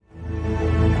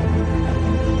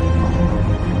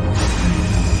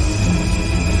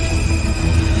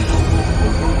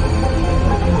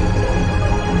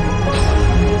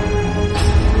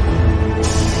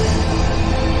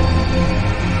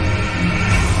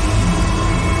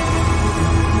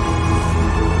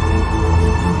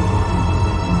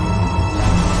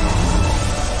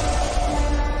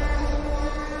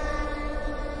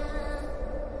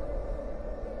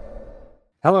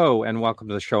and welcome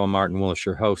to the show. I'm Martin Willis,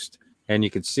 your host. And you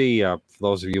can see, for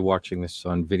those of you watching this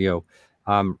on video,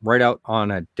 right out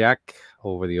on a deck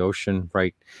over the ocean,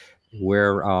 right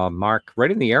where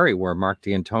right in the area where Mark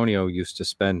D'Antonio used to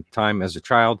spend time as a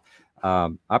child,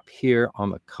 up here on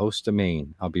the coast of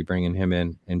Maine. I'll be bringing him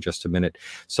in just a minute.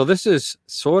 So this is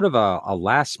sort of a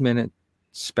last-minute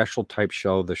special type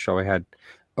show. The show I had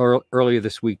earlier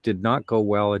this week did not go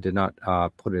well. I did not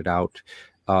put it out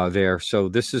there. So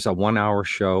this is a 1-hour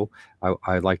show.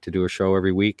 I like to do a show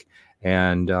every week.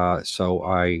 And so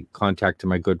I contacted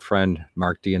my good friend,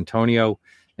 Mark D'Antonio,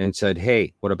 and said,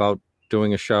 hey, what about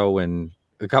doing a show in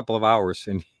a couple of hours?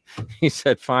 And he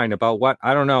said, fine. About what?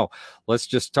 I don't know. Let's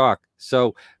just talk.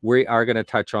 So we are going to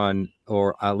touch on,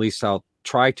 or at least I'll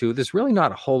try to. There's really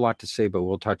not a whole lot to say, but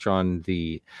we'll touch on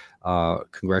the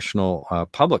congressional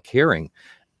public hearing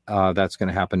that's going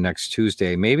to happen next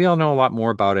Tuesday. Maybe I'll know a lot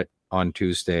more about it on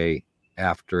Tuesday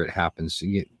after it happens.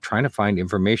 Trying to find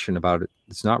information about it,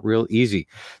 it's not real easy.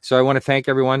 So I want to thank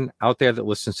everyone out there that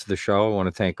listens to the show. I want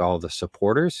to thank all the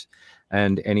supporters,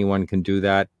 and anyone can do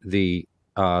that. The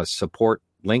support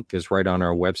link is right on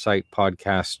our website,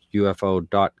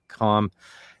 podcastufo.com.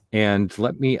 And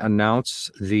let me announce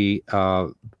the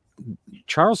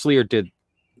Charles Lear did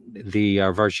the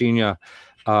Virginia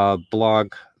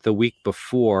blog the week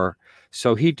before.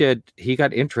 So he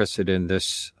got interested in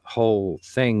this whole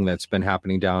thing that's been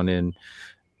happening down in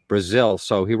Brazil.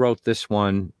 So he wrote this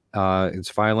one.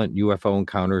 It's Violent UFO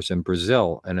Encounters in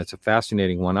Brazil. And it's a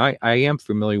fascinating one. I am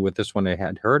familiar with this one. I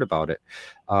had heard about it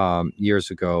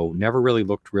years ago. Never really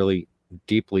looked really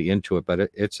deeply into it, but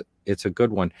it's a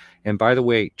good one. And by the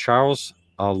way, Charles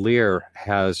Lear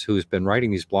who's been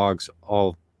writing these blogs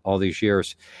all these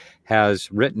years, has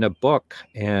written a book,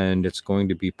 and it's going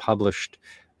to be published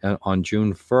on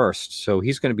June 1st. So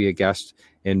he's going to be a guest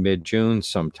in mid-June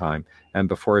sometime. And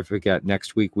before I forget,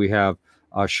 next week we have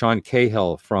Sean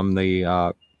Cahill from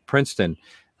the Princeton.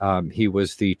 He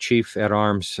was the chief at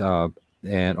arms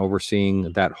and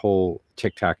overseeing that whole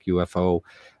Tic Tac UFO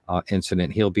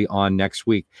incident. He'll be on next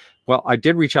week. Well, I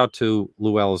did reach out to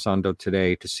Lou Elizondo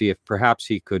today to see if perhaps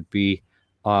he could be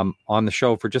on the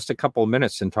show for just a couple of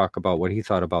minutes and talk about what he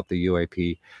thought about the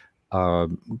UAP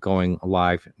going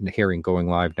live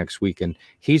next week. And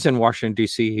he's in Washington,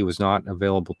 D.C. He was not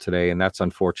available today, and that's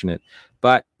unfortunate.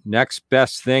 But next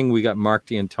best thing, we got Mark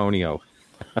D'Antonio.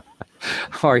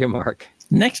 How are you, Mark?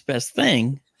 Next best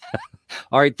thing?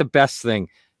 All right, the best thing.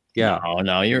 Yeah.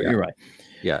 No, you're right.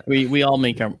 Yeah. We all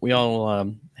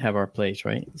have our place,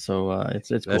 right? So it's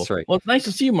cool. That's right. Well, it's nice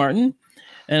to see you, Martin.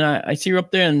 And I see you're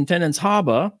up there in Tennant's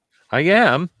Harbor. I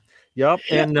am. Yep.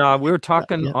 And we were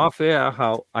talking off air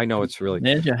how I know it's probably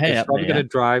going to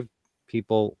drive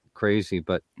people crazy,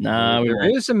 but there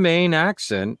is a Maine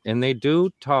accent, and they do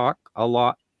talk a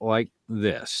lot like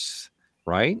this,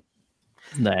 right?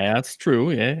 That's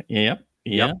true. Yeah.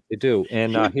 Yep, they do.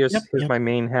 And here's my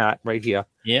Maine hat right here.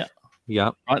 Yeah.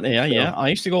 Yep. Right there, yeah. I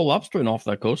used to go lobstering off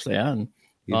the coast there, and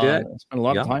you did. I spent a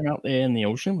lot of time out there in the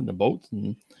ocean with the boats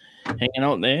and hanging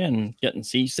out there and getting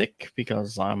seasick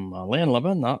because I'm a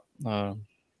landlubber, not I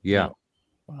didn't.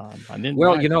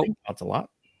 Well, that's a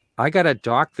lot. I got a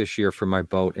dock this year for my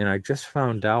boat, and I just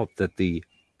found out that the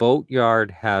boatyard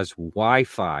has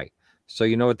Wi-Fi. So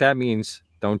you know what that means,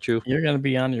 don't you? You're going to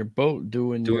be on your boat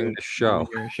doing the show.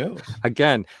 Your shows.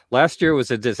 Again, last year was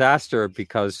a disaster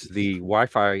because the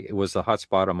Wi-Fi was the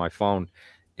hotspot on my phone,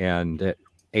 and it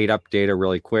ate up data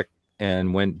really quick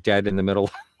and went dead in the middle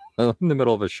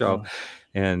of a show.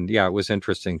 And it was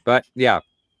interesting. But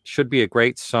should be a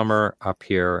great summer up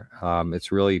here.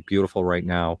 It's really beautiful right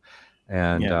now,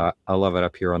 and I love it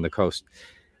up here on the coast.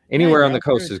 Anywhere on the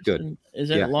coast is good.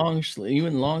 Is it long sleeve? You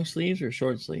in long sleeves or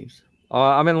short sleeves?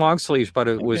 I'm in long sleeves, but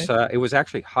it was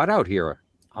actually hot out here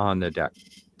on the deck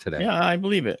today. Yeah, I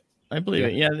believe it.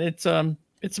 Yeah,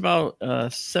 it's about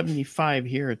 75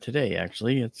 here today.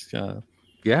 Actually, it's a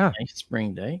nice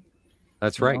spring day.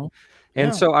 That's right.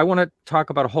 And so I want to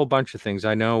talk about a whole bunch of things.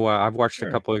 I know I've watched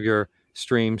a couple of your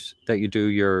streams that you do,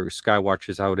 your sky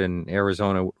watches out in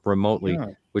Arizona remotely,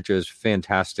 which is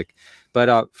fantastic.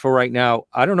 But for right now,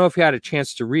 I don't know if you had a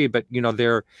chance to read, but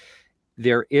there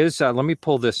is. Let me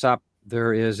pull this up.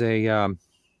 There is a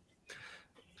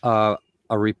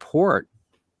report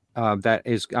that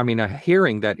is, a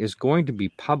hearing that is going to be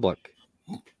public,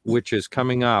 which is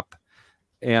coming up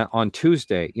on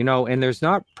Tuesday, and there's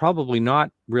probably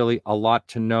not really a lot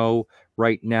to know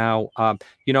right now. And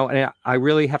I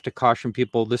really have to caution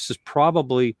people. This is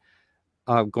probably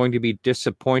going to be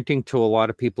disappointing to a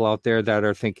lot of people out there that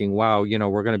are thinking, wow,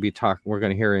 we're going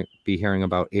to be hearing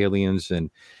about aliens and,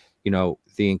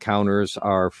 the encounters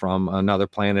are from another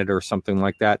planet or something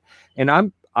like that.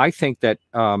 And I think that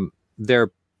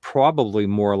they're probably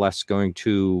more or less going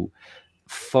to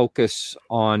focus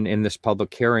on, in this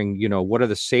public hearing, what are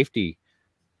the safety,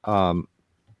 what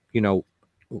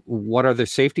are the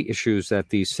safety issues that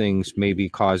these things may be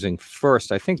causing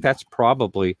first. I think that's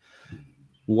probably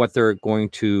what they're going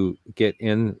to get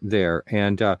in there.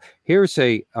 And here's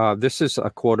this is a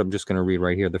quote I'm just going to read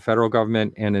right here. The federal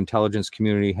government and intelligence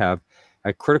community have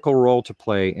a critical role to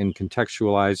play in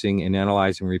contextualizing and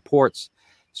analyzing reports,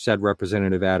 said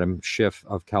Representative Adam Schiff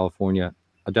of California,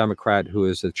 a Democrat who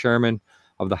is the chairman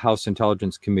of the House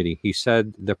Intelligence Committee. He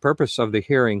said the purpose of the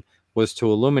hearing was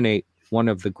to illuminate one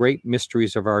of the great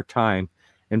mysteries of our time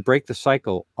and break the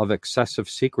cycle of excessive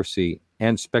secrecy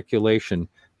and speculation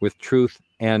with truth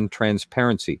and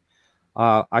transparency.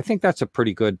 I think that's a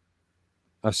pretty good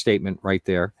statement right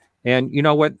there. And you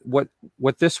know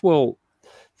what this will,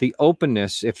 the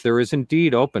openness, if there is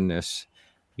indeed openness,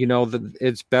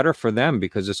 it's better for them,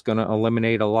 because it's going to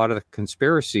eliminate a lot of the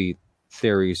conspiracy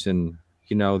theories, and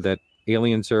that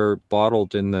aliens are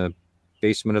bottled in the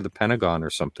basement of the Pentagon or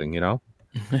something.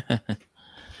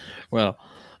 Well,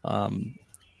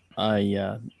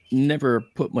 I never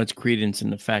put much credence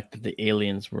in the fact that the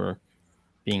aliens were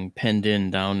being penned in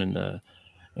down in the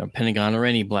Pentagon or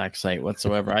any black site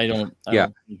whatsoever. I don't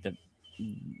think that.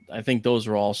 I think those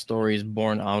are all stories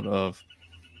born out of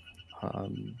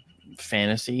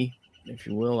fantasy, if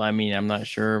you will. I mean, I'm not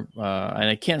sure, and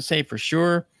I can't say for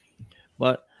sure,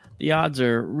 but the odds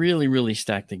are really, really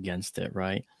stacked against it,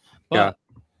 right? But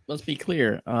let's be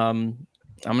clear. I'm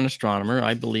an astronomer.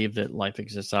 I believe that life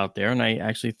exists out there, and I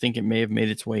actually think it may have made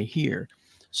its way here.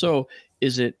 So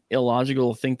is it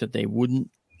illogical to think that they wouldn't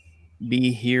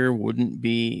be here, wouldn't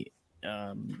be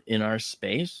in our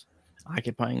space,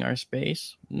 occupying our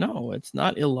space? No, it's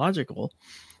not illogical.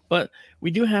 But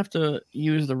we do have to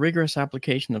use the rigorous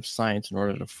application of science in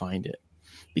order to find it.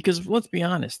 Because let's be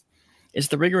honest, it's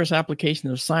the rigorous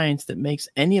application of science that makes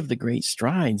any of the great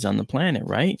strides on the planet,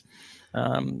 right?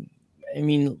 I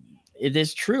mean, it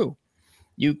is true.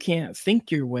 You can't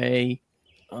think your way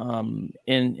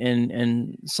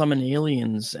and summon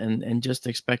aliens and just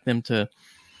expect them to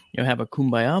have a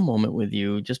kumbaya moment with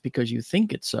you just because you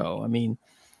think it's so. I mean,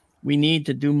 we need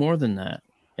to do more than that.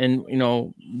 And,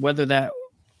 whether that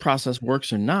process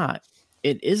works or not,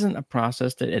 it isn't a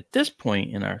process that at this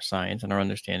point in our science and our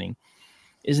understanding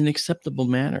is an acceptable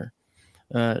manner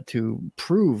to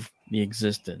prove the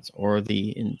existence or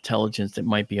the intelligence that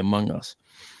might be among us.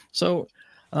 So,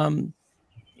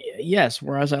 yes,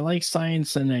 whereas I like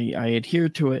science and I adhere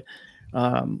to it,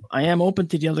 I am open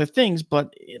to the other things,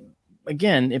 but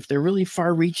again, if they're really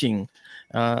far-reaching,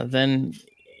 then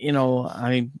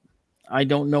I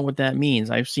don't know what that means.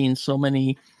 I've seen so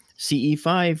many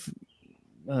CE5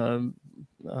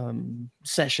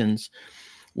 sessions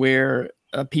where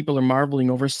people are marveling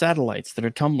over satellites that are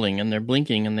tumbling and they're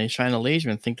blinking and they shine a laser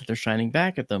and think that they're shining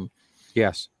back at them.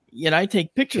 Yes. Yet I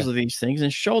take pictures of these things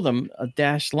and show them a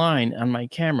dashed line on my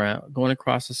camera going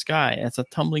across the sky. That's a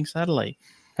tumbling satellite.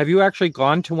 Have you actually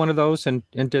gone to one of those and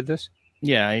did this?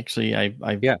 Yeah, actually, I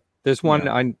There's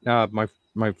one.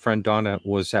 My friend Donna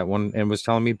was at one and was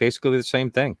telling me basically the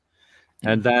same thing.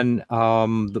 And then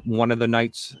one of the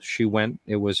nights she went,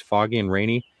 it was foggy and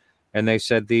rainy, and they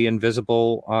said the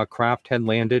invisible craft had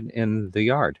landed in the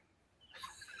yard.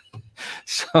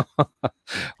 So,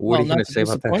 what are you going to say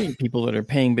about that? People that are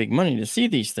paying big money to see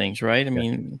these things, right? I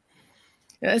mean,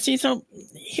 see, so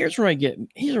here's where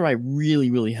I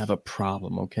really, really have a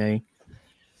problem. Okay,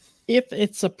 if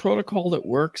it's a protocol that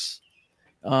works,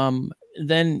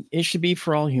 then it should be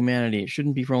for all humanity. It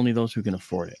shouldn't be for only those who can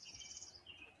afford it.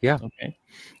 Yeah. Okay.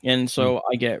 And so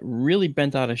I get really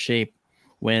bent out of shape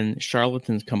when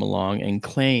charlatans come along and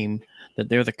claim that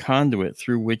they're the conduit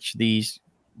through which these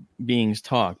beings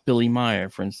talk. Billy Meyer,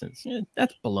 for instance.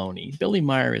 That's baloney. Billy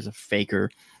Meyer is a faker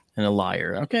and a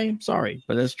liar. Okay. Sorry,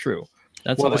 but that's true.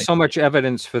 There's so much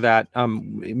evidence for that.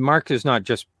 Mark is not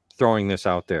just throwing this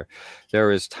out there.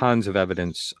 There is tons of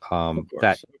evidence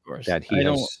that he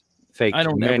has faked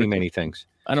many things.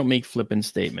 I don't make flippant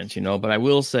statements, but I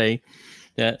will say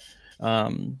that, for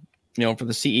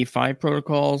the CE5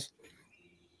 protocols,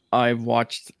 I've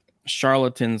watched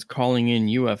charlatans calling in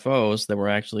UFOs that were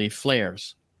actually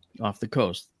flares off the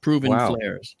coast, proven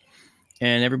flares.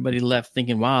 And everybody left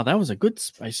thinking, wow, that was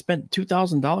I spent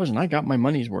 $2,000 and I got my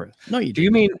money's worth. No, you didn't. Do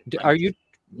you mean,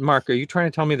 Mark, are you trying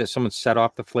to tell me that someone set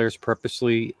off the flares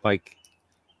purposely, like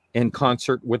in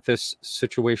concert with this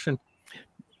situation?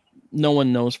 No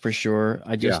one knows for sure.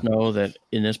 I just know that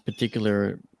in this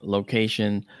particular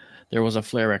location, there was a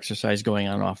flare exercise going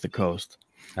on off the coast.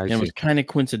 I And it see. was kind of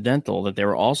coincidental that they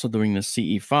were also doing the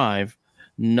CE5,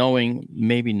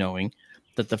 maybe knowing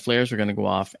that the flares were going to go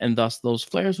off, and thus those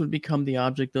flares would become the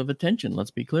object of attention.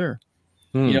 Let's be clear.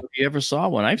 Hmm. If you ever saw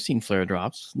one, I've seen flare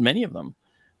drops, many of them.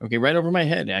 Okay, right over my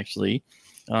head, actually.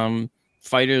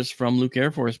 Fighters from Luke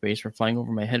Air Force Base were flying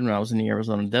over my head when I was in the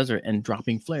Arizona desert and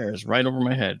dropping flares right over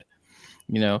my head.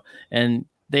 And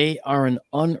they are an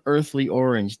unearthly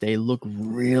orange. They look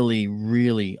really,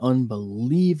 really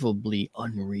unbelievably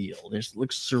unreal. They just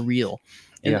look surreal.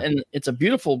 And it's a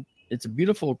beautiful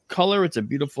color. It's a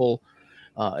beautiful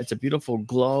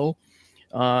glow.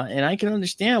 And I can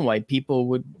understand why people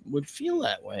would feel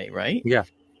that way, right? Yeah.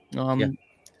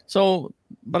 So,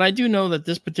 but I do know that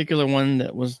this particular one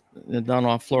that was done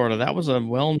off Florida, that was a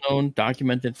well-known,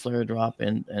 documented flare drop,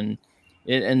 and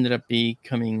it ended up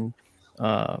becoming,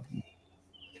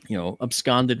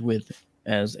 absconded with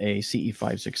as a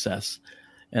CE5 success.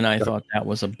 And I thought that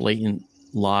was a blatant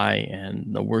lie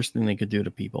and the worst thing they could do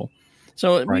to people.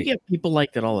 So we get people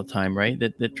like that all the time, right?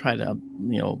 That try to,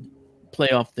 play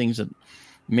off things that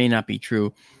may not be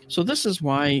true. So this is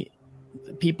why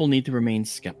people need to remain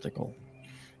skeptical.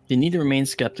 They need to remain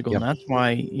skeptical. Yep. And that's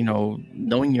why,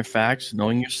 knowing your facts,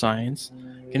 knowing your science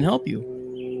can help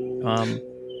you.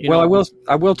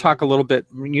 I will talk a little bit.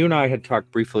 You and I had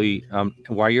talked briefly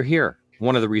why you're here.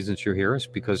 One of the reasons you're here is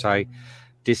because I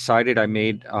decided I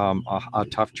made a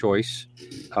tough choice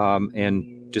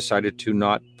and decided to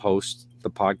not post the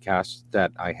podcast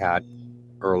that I had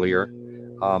earlier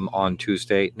on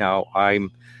Tuesday. Now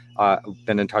I'm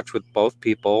been in touch with both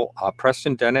people.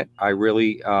 Preston Dennett, I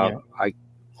really I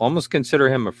almost consider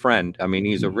him a friend. I mean,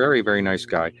 he's a very, very nice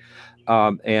guy,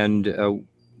 and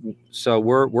so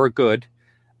we're good.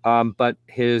 But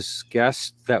his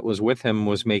guest that was with him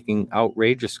was making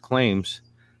outrageous claims.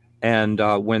 And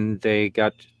when they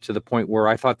got to the point where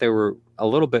I thought they were a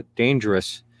little bit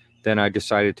dangerous, then I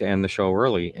decided to end the show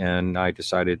early, and I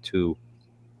decided to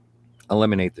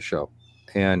eliminate the show.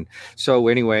 And so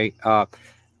anyway,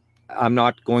 I'm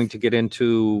not going to get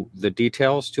into the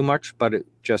details too much, but it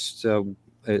just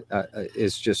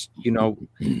is just,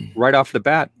 right off the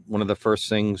bat, one of the first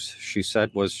things she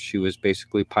said was she was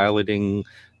basically piloting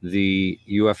the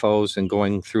UFOs and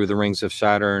going through the rings of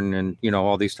Saturn and,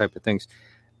 all these type of things.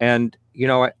 And,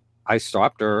 I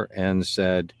stopped her and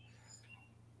said,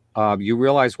 you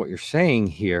realize what you're saying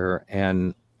here,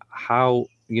 and how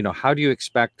do you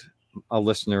expect a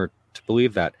listener to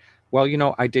believe that? Well,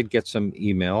 I did get some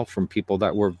email from people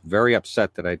that were very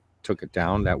upset that I took it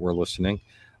down, that were listening,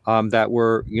 that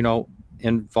were,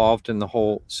 involved in the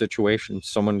whole situation.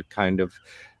 Someone kind of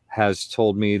has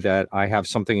told me that I have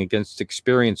something against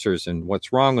experiencers and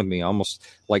what's wrong with me, almost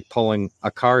like pulling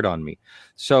a card on me.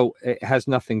 So it has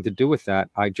nothing to do with that.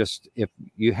 If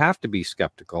you have to be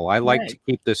skeptical, I like to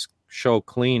keep this show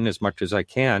clean as much as I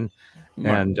can.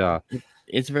 Mark, And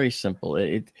it's very simple.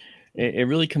 It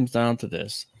really comes down to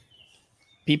this.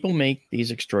 People make these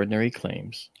extraordinary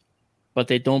claims, but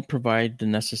they don't provide the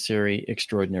necessary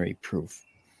extraordinary proof.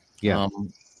 Yeah.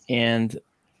 And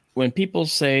when people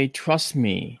say, trust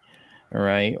me, all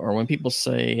right, or when people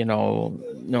say,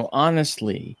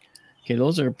 honestly, okay,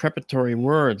 those are preparatory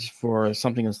words for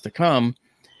something that's to come.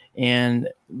 And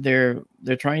they're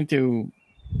trying to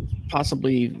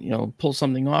possibly, pull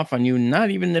something off on you,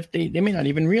 not even if they may not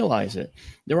even realize it.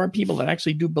 There are people that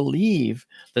actually do believe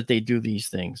that they do these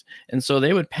things. And so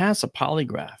they would pass a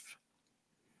polygraph.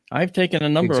 I've taken a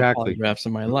number of polygraphs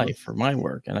in my life for my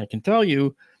work, and I can tell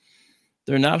you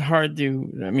they're not hard to,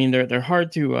 they're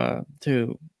hard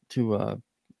to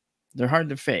they're hard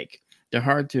to fake. They're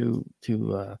hard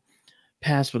to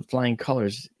pass with flying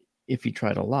colors if you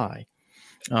try to lie.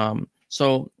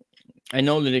 So I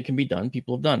know that it can be done.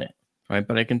 People have done it, right?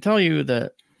 But I can tell you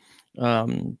that,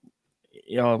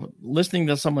 listening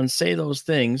to someone say those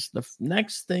things, the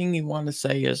next thing you want to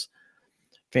say is,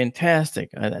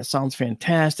 fantastic. That sounds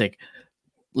fantastic.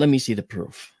 Let me see the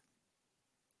proof.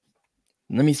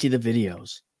 Let me see the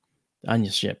videos on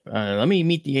your ship. Let me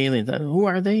meet the aliens. Who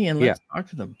are they? And let's talk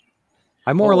to them.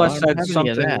 I more or less said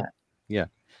something. Yeah.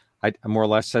 I more or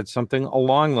less said something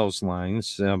along those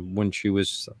lines when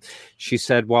she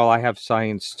said, well, I have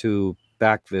science to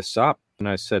back this up. And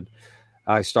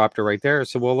I stopped her right there. I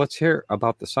said, well, let's hear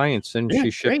about the science. And she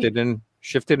shifted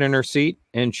in her seat.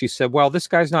 And she said, well, this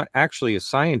guy's not actually a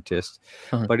scientist,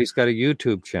 but he's got a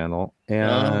YouTube channel.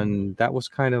 And that was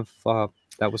kind of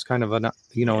enough,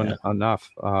 enough.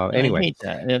 Anyway, I hate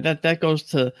that. That goes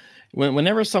to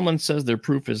whenever someone says their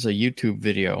proof is a YouTube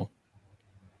video.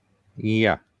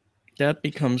 Yeah. That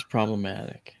becomes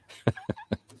problematic.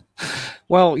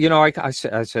 Well, I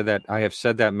said that I have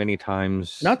said that many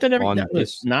times. Not that every on not,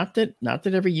 this. not that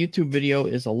every YouTube video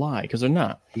is a lie, because they're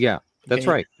not. Yeah, that's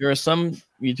Okay? right. There are some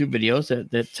YouTube videos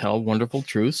that tell wonderful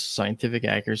truths, scientific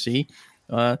accuracy,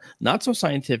 not so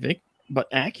scientific but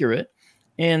accurate,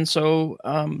 and so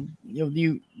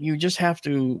you just have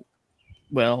to,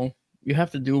 well, you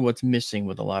have to do what's missing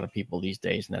with a lot of people these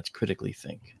days, and that's critically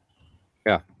think.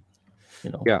 Yeah,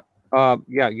 yeah,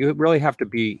 yeah. You really have to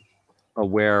be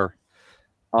aware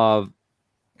of.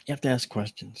 You have to ask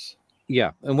questions.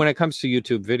 Yeah, and when it comes to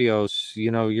YouTube videos,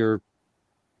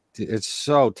 it's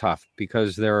so tough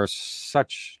because there are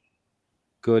such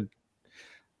good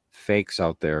fakes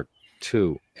out there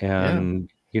too, and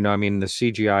I mean the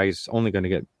CGI is only going to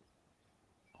get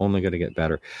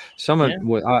better.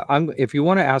 If you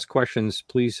want to ask questions,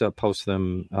 please post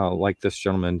them like this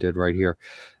gentleman did right here.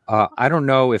 I don't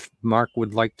know if Mark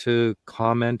would like to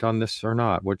comment on this or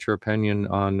not. What's your opinion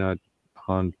on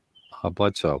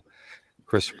Bledsoe,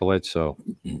 Chris Bledsoe?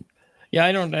 Yeah,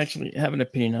 I don't actually have an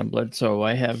opinion on Bledsoe.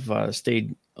 I have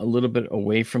stayed a little bit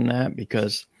away from that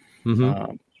because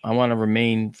I want to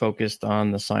remain focused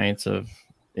on the science of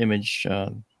image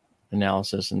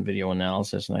analysis and video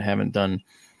analysis, and I haven't done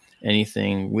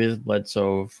anything with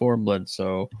Bledsoe for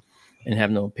Bledsoe, and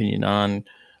have no opinion on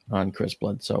Chris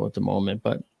Bledsoe at the moment.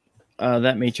 But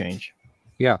that may change.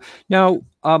 Yeah. Now,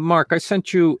 Mark, I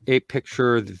sent you a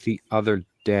picture the other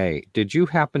day. Did you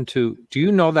happen to? Do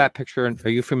you know that picture? Are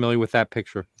you familiar with that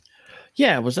picture?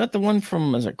 Yeah, was that the one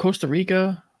from? Is it Costa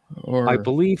Rica? Or I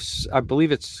believe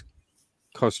it's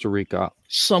Costa Rica,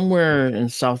 somewhere in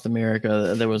South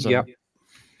America. There was a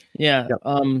yeah. Yep.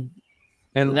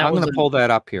 And I'm going to pull that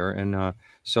up here, and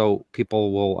so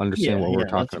people will understand what we're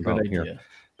talking about here.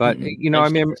 But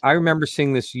I remember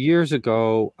seeing this years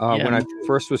ago when I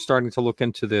first was starting to look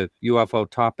into the UFO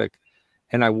topic,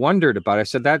 and I wondered about it. I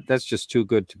said that's just too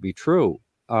good to be true.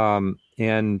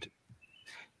 And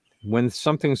when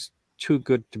something's too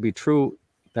good to be true,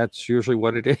 that's usually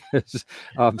what it is.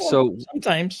 So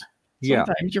sometimes you're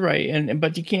right,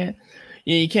 but you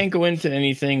can't go into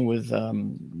anything with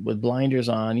blinders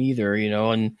on either,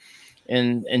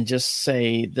 and just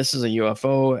say this is a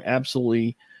UFO,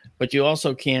 absolutely. But you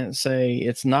also can't say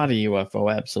it's not a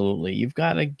UFO, absolutely. You've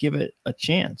got to give it a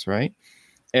chance, right?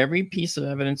 Every piece of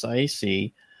evidence I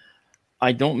see,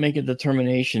 I don't make a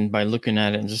determination by looking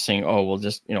at it and just saying, oh, well,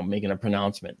 just making a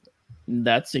pronouncement.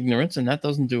 That's ignorance, and that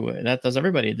doesn't do it. That does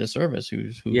everybody a disservice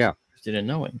who's interested in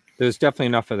knowing. There's definitely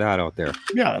enough of that out there.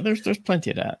 Yeah, there's plenty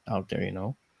of that out there,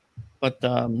 But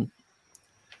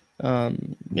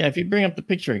if you bring up the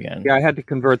picture again. Yeah, I had to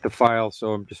convert the file,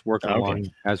 so I'm just working along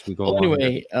as we go along.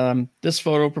 Anyway, this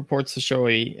photo purports to show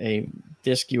a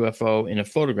disc UFO in a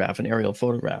photograph, an aerial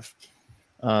photograph.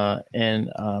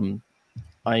 And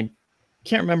I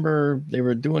can't remember, they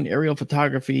were doing aerial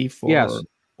photography for. Yes,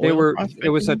 they were. It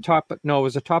was a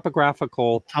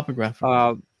topographical.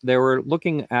 They were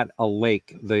looking at a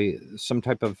lake, some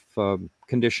type of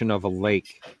condition of a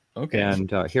lake. Okay.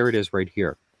 And here it is right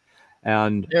here.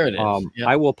 And there it is.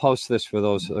 I will post this for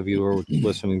those of you who are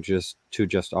listening just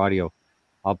audio.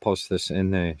 I'll post this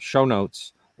in the show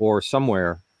notes or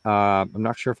somewhere. I'm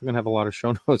not sure if we're going to have a lot of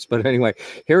show notes, but anyway,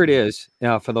 here it is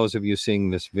for those of you seeing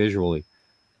this visually.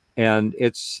 And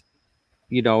it's,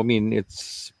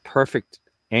 it's perfect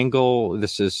angle.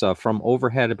 This is from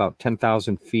overhead about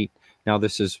 10,000 feet. Now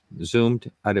this is zoomed.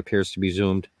 It appears to be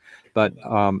zoomed. But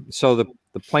so the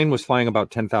plane was flying about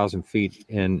 10,000 feet,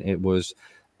 and it was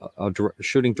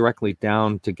shooting directly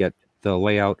down to get the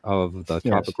layout of the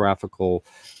topographical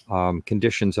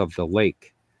conditions of the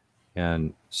lake.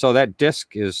 And so that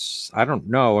disc is, I don't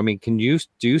know. I mean, do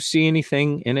you see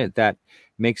anything in it that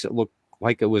makes it look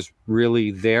like it was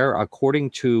really there? According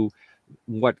to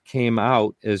what came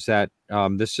out is that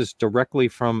this is directly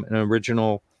from an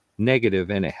original negative,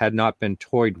 and it had not been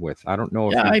toyed with. I don't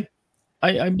know if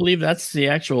I believe that's the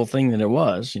actual thing that it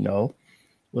was,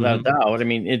 without a doubt. I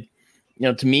mean, it,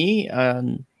 to me,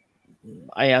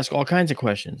 I ask all kinds of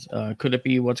questions. Could it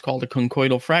be what's called a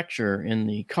conchoidal fracture in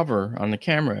the cover on the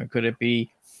camera? Could it be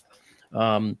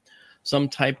some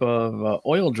type of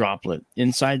oil droplet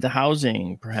inside the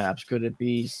housing, perhaps? Could it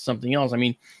be something else? I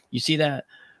mean, you see that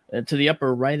to the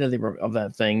upper right of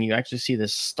that thing, you actually see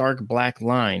this stark black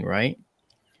line, right?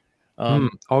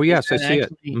 Oh, yes, I see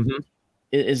it. Mm-hmm.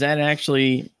 Is that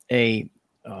actually a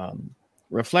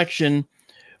reflection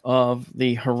of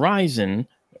the horizon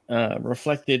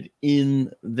reflected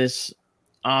in this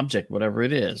object, whatever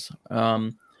it is?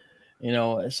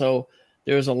 So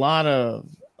there's a lot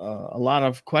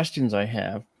of questions I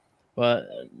have, but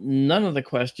none of the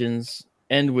questions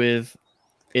end with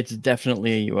it's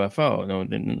definitely a UFO. No,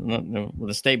 with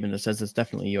a statement that says it's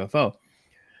definitely a UFO.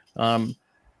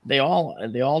 They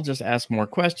all just ask more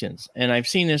questions. And I've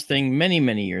seen this thing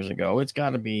many years ago. It's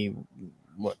got to be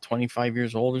 25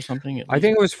 years old or something. I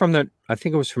think it was from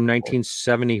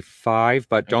 1975,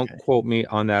 but don't quote me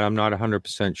on that. I'm not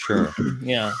 100% sure.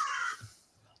 Yeah.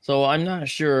 So I'm not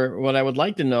sure. What I would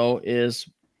like to know is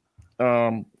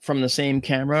from the same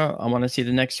camera, I want to see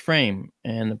the next frame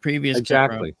and the previous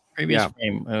camera, previous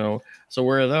frame. So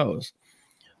where are those?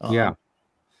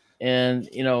 And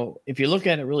if you look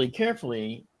at it really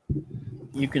carefully,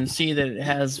 you can see that it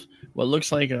has what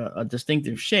looks like a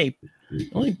distinctive shape. The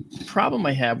only problem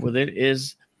I have with it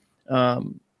is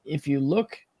if you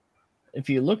look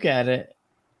at it,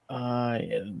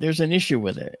 there's an issue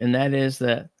with it, and that is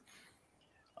that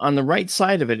on the right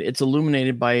side of it, it's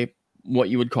illuminated by what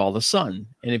you would call the sun.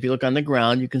 And if you look on the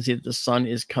ground, you can see that the sun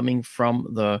is coming from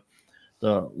the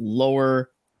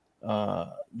lower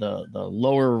the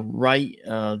lower right,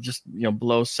 just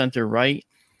below center right,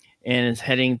 and it's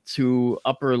heading to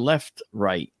upper left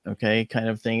right, okay, kind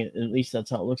of thing. At least that's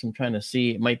how it looks. I'm trying to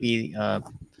see. It might be, but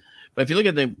if you look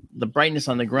at the brightness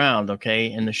on the ground,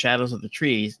 okay, and the shadows of the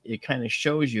trees, it kind of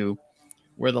shows you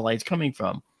where the light's coming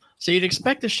from. So you'd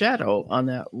expect a shadow on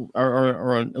that,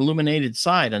 or an illuminated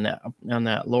side on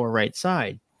that lower right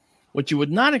side. What you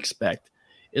would not expect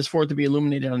is for it to be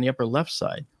illuminated on the upper left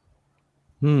side.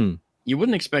 You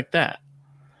wouldn't expect that.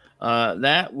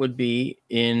 That would be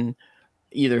in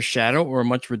either shadow or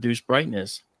much reduced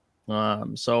brightness.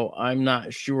 So I'm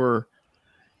not sure,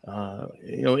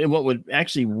 what would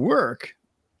actually work,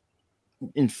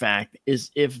 in fact,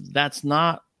 is if that's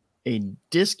not a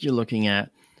disk you're looking at,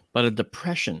 but a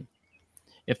depression.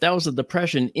 If that was a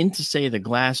depression into, say, the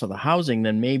glass or the housing,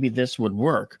 then maybe this would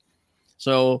work.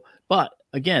 So, but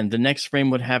again, the next frame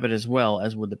would have it as well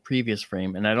as with the previous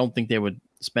frame. And I don't think they would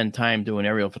spend time doing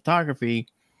aerial photography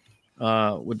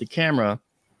with the camera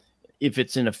if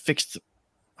it's in a fixed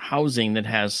housing that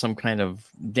has some kind of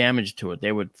damage to it.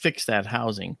 They would fix that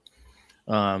housing.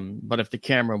 But if the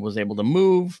camera was able to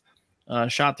move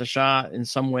shot to shot in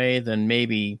some way, then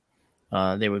maybe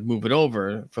they would move it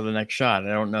over for the next shot. I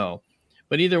don't know.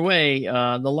 But either way,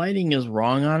 the lighting is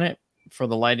wrong on it for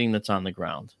the lighting that's on the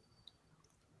ground.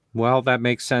 Well, that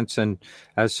makes sense. And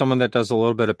as someone that does a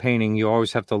little bit of painting, you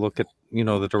always have to look at,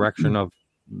 the direction of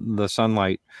the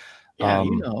sunlight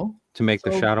to make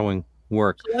the shadowing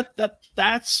work. So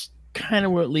that's kind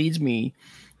of where it leads me.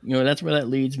 That's where that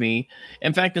leads me.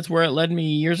 In fact, that's where it led me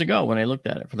years ago when I looked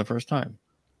at it for the first time.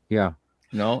 Yeah.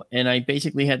 And I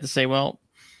basically had to say, well,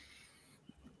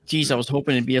 geez, I was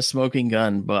hoping it'd be a smoking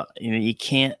gun, but you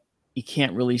can't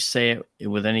really say it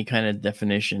with any kind of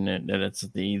definition that it's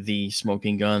the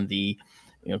smoking gun, the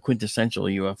quintessential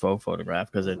UFO photograph,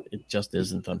 because it just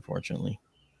isn't, unfortunately.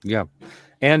 Yeah.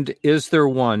 And is there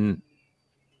one?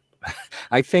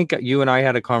 I think you and I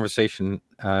had a conversation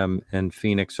in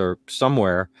Phoenix or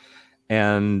somewhere,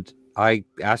 and I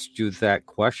asked you that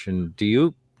question. Do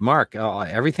you, Mark,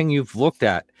 everything you've looked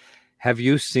at, have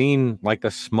you seen like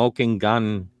a smoking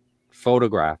gun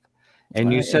photograph?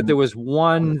 And you said there was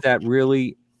one that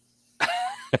really...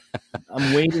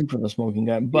 I'm waiting for the smoking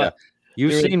gun, but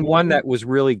you've seen one that was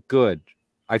really good.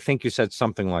 I think you said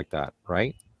something like that,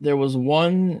 right? There was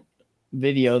one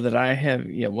video that I have,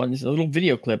 one little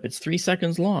video clip. It's 3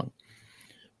 seconds long,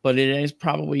 but it is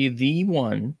probably the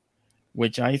one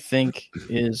which I think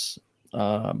is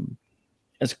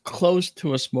as close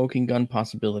to a smoking gun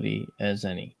possibility as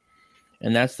any,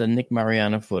 and that's the Nick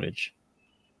Mariana footage.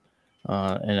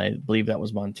 And I believe that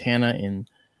was Montana in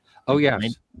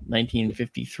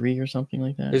 1953 or something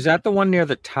like that. Is that the one near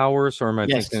the towers, or am I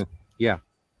thinking? Yeah.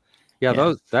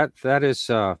 Those that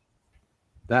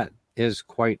is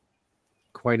quite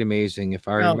amazing. If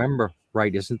I remember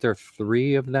right, isn't there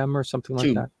 3 of them or something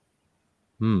like that?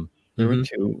 There were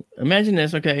 2. Imagine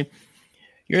this. Okay,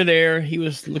 you're there. He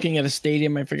was looking at a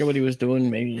stadium. I forget what he was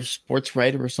doing. Maybe a sports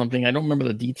writer or something. I don't remember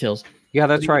the details. Yeah,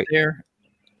 that's right. There,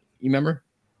 you remember?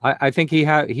 I think he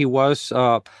was.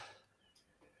 I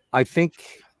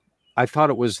thought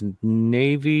it was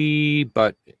Navy,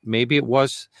 but maybe it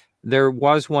was. There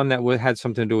was one that had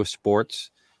something to do with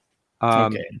sports.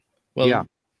 Okay. Well, yeah.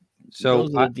 So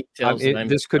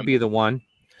this could be the one.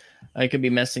 I could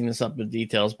be messing this up with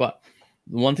details, but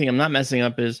the one thing I'm not messing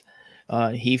up is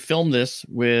he filmed this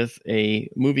with a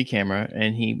movie camera,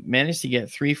 and he managed to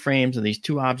get 3 frames of these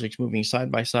 2 objects moving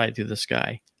side by side through the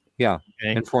sky. Yeah.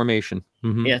 Okay. In formation.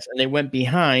 Mm-hmm. Yes. And they went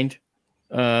behind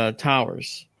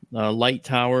towers, light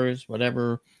towers,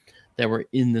 whatever, that were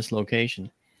in this location.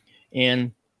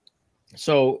 And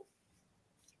so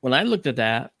when I looked at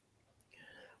that,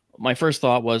 my first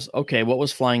thought was, okay, what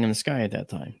was flying in the sky at that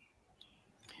time?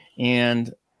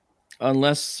 And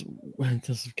unless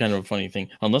this is kind of a funny thing,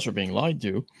 unless we're being lied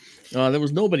to, there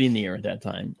was nobody in the air at that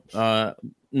time.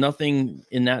 Nothing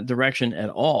in that direction at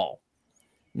all.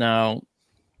 Now,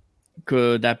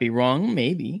 could that be wrong?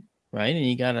 Maybe, right? And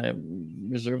you got to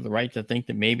reserve the right to think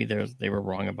that maybe they were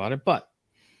wrong about it. But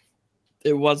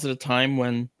it was at a time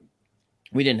when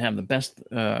we didn't have the best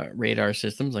radar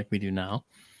systems like we do now.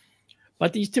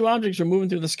 But these two objects were moving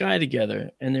through the sky together,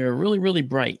 and they were really, really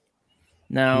bright.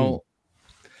 Now,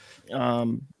 let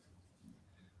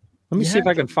me see if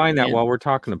I can find that while we're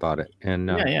talking about it. And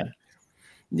yeah,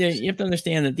 you have to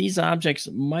understand that these objects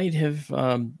might have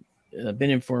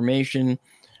been in formation,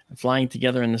 flying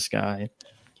together in the sky.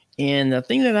 And the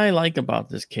thing that I like about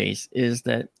this case is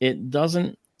that it does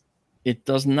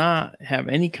not have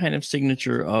any kind of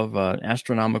signature of an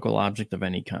astronomical object of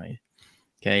any kind.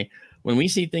 Okay, when we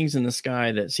see things in the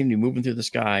sky that seem to be moving through the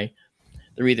sky,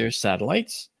 they're either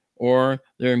satellites or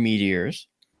they're meteors,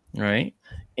 right?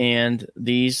 And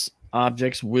these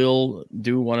objects will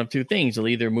do one of two things. They'll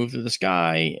either move through the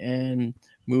sky and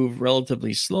move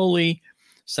relatively slowly,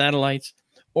 satellites,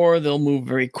 or they'll move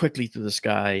very quickly through the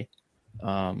sky,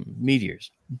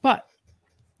 meteors. But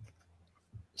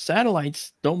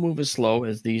satellites don't move as slow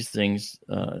as these things.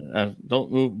 They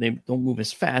don't move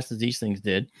as fast as these things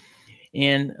did.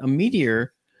 And a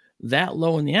meteor that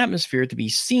low in the atmosphere to be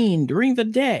seen during the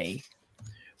day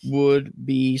would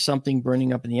be something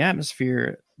burning up in the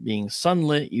atmosphere, being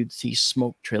sunlit. You'd see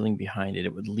smoke trailing behind it.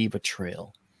 It would leave a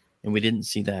trail. And we didn't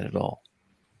see that at all.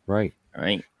 Right.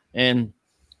 And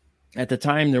at the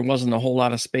time, there wasn't a whole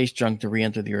lot of space junk to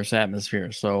re-enter the Earth's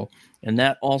atmosphere. So, and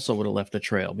that also would have left a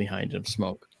trail behind it of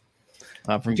smoke.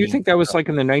 Do you think that was like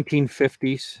in the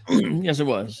 1950s? Yes, it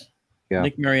was. Yeah.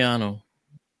 Nick Mariano.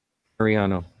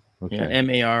 Mariano. Okay. Yeah,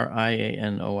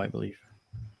 Mariano, I believe.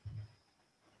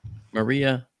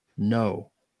 Maria,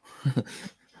 no.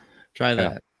 Try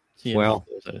that. Yeah. Well,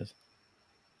 that is.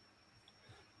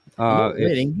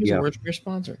 Use a word from your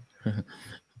sponsor.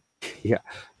 Yeah.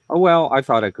 Oh, well, I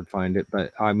thought I could find it,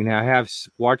 but I mean, I have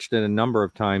watched it a number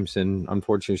of times, and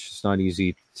unfortunately, it's just not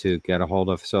easy to get a hold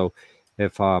of. So,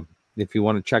 if you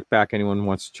want to check back, anyone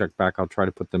wants to check back, I'll try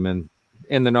to put them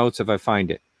in the notes if I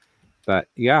find it. But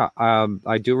yeah,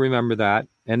 I do remember that,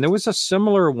 and there was a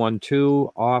similar one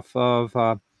too off of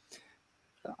the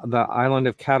island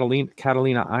of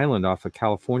Catalina Island off of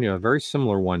California. A very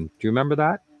similar one. Do you remember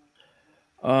that?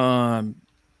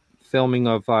 Filming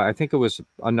of I think it was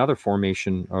another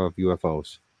formation of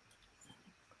UFOs.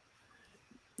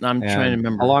 I'm trying to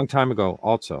remember. A long time ago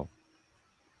also.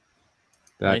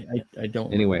 I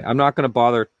don't. Anyway, remember. I'm not going to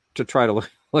bother to try to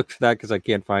look for that because I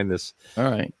can't find this. All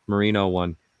right. Marino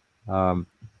one.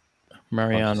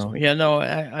 Mariano. Yeah, no.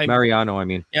 Mariano, I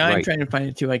mean. Yeah, I'm trying to find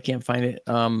it too. I can't find it,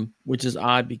 which is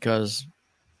odd because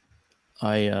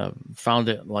I found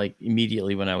it like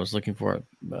immediately when I was looking for it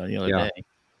the other day.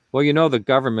 Well, you know, the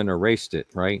government erased it,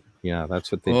 right? Yeah, that's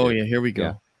what they did. Oh, yeah, here we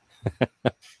go.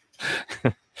 Yeah.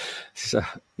 So,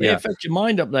 they affect your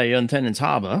mind up there, your Intendant's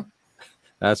Harbor.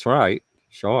 That's right.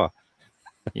 Sure.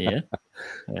 Yeah.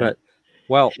 But,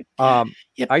 well,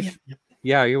 yep.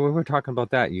 Yeah, we were talking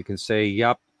about that. You can say,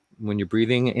 yep, when you're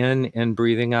breathing in and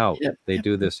breathing out. They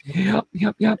do this. Yep.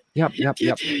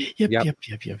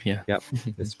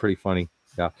 It's pretty funny.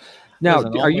 Yeah. Now,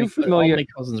 are you familiar? All my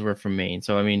cousins were from Maine.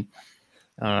 So, I mean,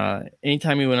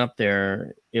 anytime we went up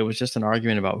there, it was just an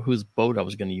argument about whose boat I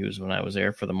was going to use when I was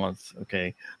there for the month.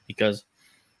 Okay. Because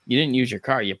you didn't use your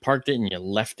car. You parked it and you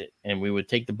left it. And we would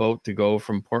take the boat to go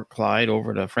from Port Clyde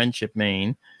over to Friendship,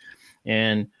 Maine.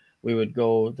 And we would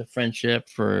go to Friendship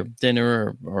for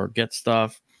dinner or get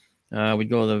stuff. We'd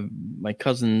go to my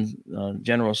cousin's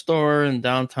general store in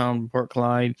downtown Port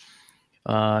Clyde.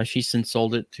 She since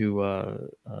sold it to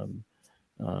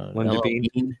Linda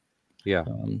Bean. Yeah.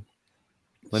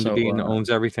 Linda Bean owns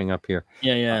everything up here.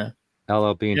 Yeah.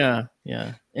 LL Bean.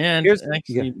 Yeah. And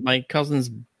actually, my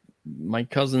cousin's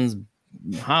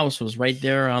house was right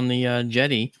there on the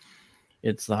jetty.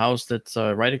 It's the house that's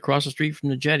right across the street from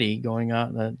the jetty going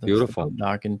out the beautiful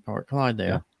dock in Port Clyde there.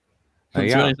 Yeah.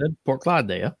 That's what I said, Port Clyde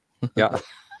there. Yeah.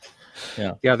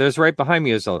 Yeah. There's right behind me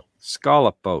is a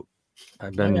scallop boat.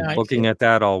 I've been looking at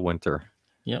that all winter.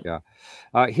 Yep.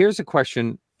 Yeah. Here's a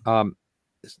question.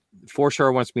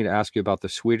 Foreshore wants me to ask you about the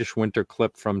Swedish winter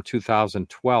clip from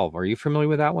 2012. Are you familiar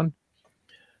with that one?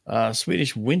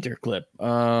 Swedish winter clip.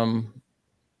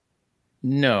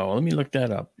 No, let me look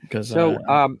that up because.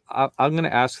 I'm going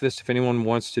to ask this if anyone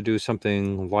wants to do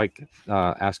something like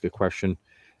ask a question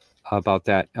about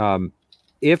that.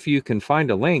 If you can find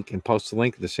a link and post the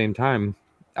link at the same time,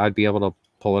 I'd be able to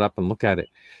pull it up and look at it.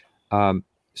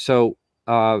 So,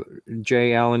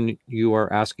 Jay Allen, you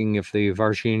are asking if the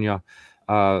Varginha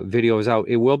video is out.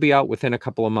 It will be out within a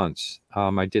couple of months.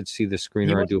 I did see the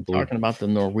screener. I do believe talking about the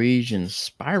Norwegian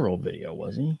Spiral video,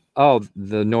 was he? Oh,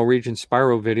 the Norwegian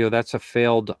Spiral video. That's a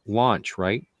failed launch,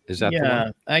 right? Is that the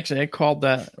one? Actually, I called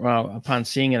that. Well, upon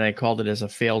seeing it, I called it as a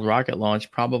failed rocket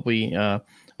launch, probably a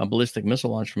ballistic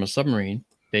missile launch from a submarine,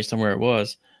 based on where it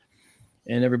was.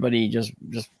 And everybody just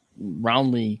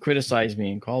roundly criticized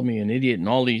me and called me an idiot and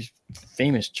all these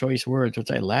famous choice words,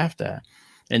 which I laughed at.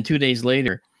 And 2 days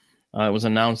later, it was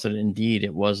announced that indeed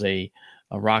it was a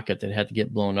rocket that had to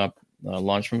get blown up,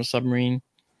 launched from a submarine.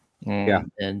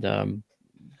 And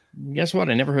guess what?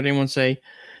 I never heard anyone say,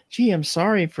 "Gee, I'm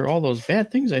sorry for all those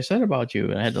bad things I said about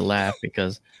you." And I had to laugh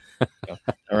because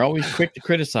they're always quick to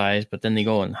criticize, but then they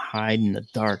go and hide in the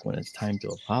dark when it's time to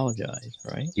apologize,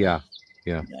 right? Yeah.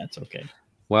 That's okay.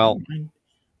 Well,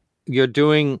 you're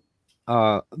doing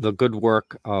the good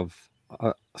work of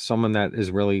someone that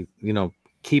is really,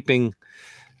 keeping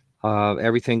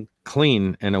everything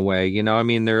clean in a way. I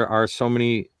mean, there are so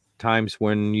many times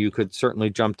when you could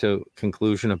certainly jump to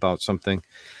conclusion about something.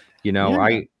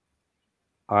 I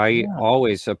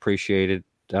always appreciated.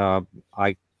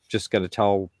 I just got to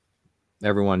tell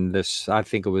everyone this. I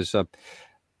think it was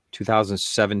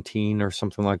 2017 or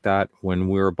something like that when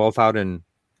we were both out in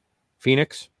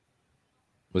Phoenix.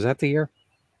 Was that the year?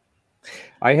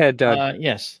 I had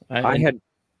yes. I had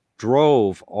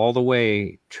drove all the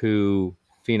way to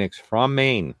Phoenix from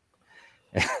Maine.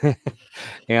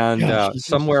 And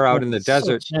somewhere out in the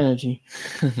desert,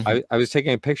 I was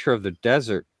taking a picture of the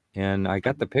desert, and I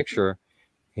got the picture,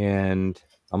 and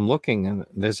I'm looking, and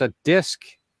there's a disc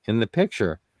in the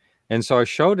picture, and so I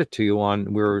showed it to you.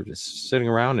 We were sitting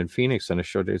around in Phoenix, and I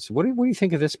showed it. So what do you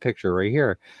think of this picture right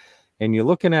here? And you're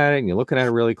looking at it, and you're looking at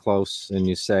it really close, and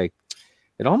you say,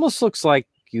 it almost looks like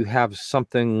you have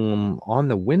something on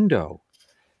the window.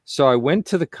 So I went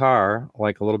to the car,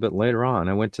 like a little bit later on.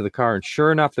 I went to the car, and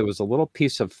sure enough, there was a little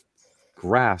piece of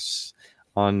grass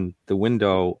on the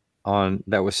window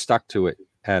that was stuck to it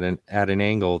at an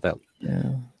angle that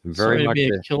very much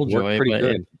a killjoy, pretty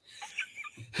good.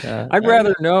 I'd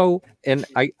rather know, and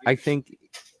I think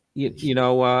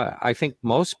I think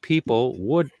most people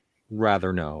would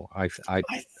rather know. I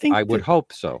think I would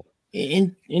hope so.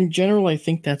 In general, I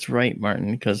think that's right,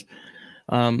 Martin, because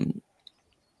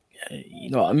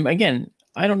again,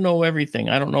 I don't know everything.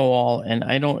 I don't know all, and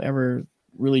I don't ever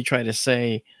really try to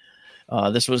say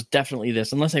this was definitely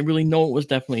this, unless I really know it was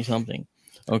definitely something.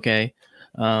 Okay.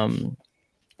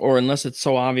 Or unless it's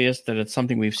so obvious that it's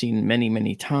something we've seen many,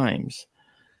 many times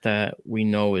that we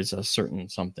know is a certain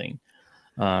something.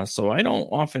 So I don't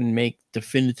often make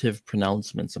definitive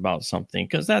pronouncements about something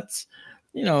because that's,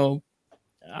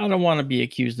 I don't want to be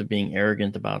accused of being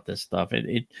arrogant about this stuff.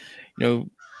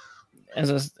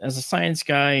 As a science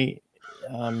guy,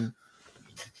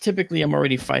 typically I'm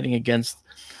already fighting against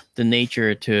the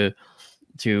nature to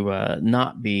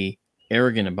not be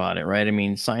arrogant about it, right? I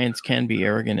mean, science can be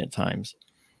arrogant at times,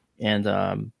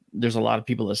 and there's a lot of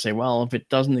people that say, "Well, if it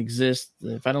doesn't exist,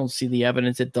 if I don't see the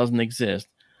evidence, it doesn't exist."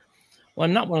 Well,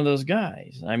 I'm not one of those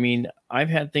guys. I mean, I've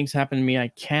had things happen to me I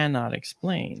cannot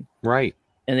explain, right?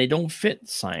 And they don't fit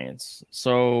science.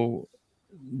 So,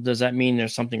 does that mean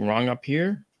there's something wrong up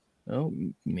here? Oh,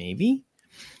 maybe.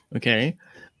 Okay.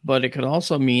 But it could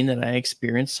also mean that I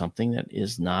experienced something that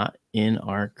is not in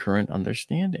our current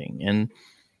understanding. And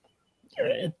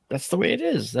that's the way it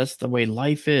is. That's the way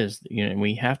life is.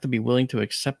 We have to be willing to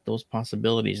accept those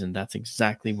possibilities. And that's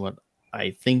exactly what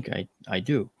I think I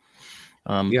do.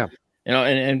 Yeah.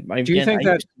 And do you think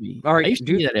that? All right. I used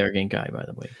to be that arrogant guy, by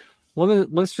the way. Well,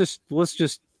 let's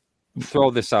just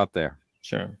throw this out there.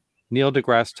 Sure. Neil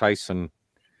deGrasse Tyson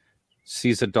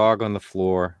sees a dog on the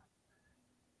floor.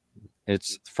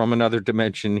 It's from another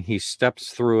dimension. He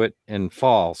steps through it and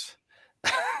falls.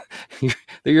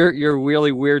 Your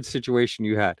really weird situation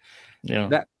you had. Yeah.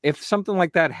 That if something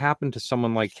like that happened to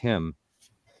someone like him,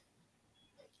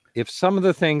 if some of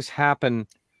the things happen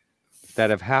that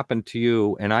have happened to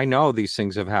you, and I know these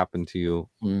things have happened to you,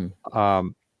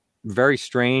 very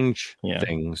strange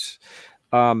things.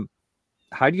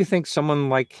 How do you think someone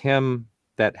like him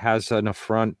that has an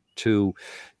affront to,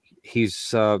 he's,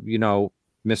 Mr.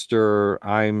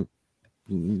 The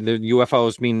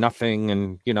UFOs mean nothing,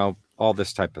 and, all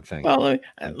this type of thing. Well,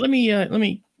 let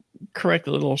me correct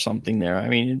a little something there. I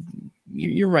mean,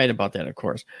 you're right about that, of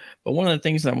course. But one of the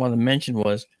things that I wanted to mention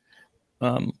was,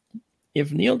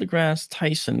 if Neil deGrasse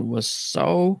Tyson was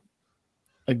so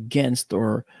against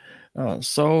or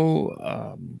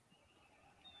so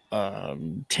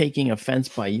taking offense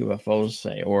by UFOs,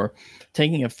 say, or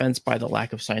taking offense by the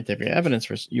lack of scientific evidence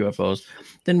for UFOs,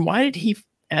 then why did he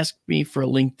ask me for a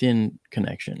LinkedIn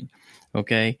connection?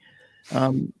 Okay.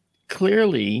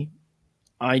 Clearly,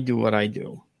 I do what I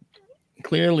do.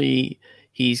 Clearly,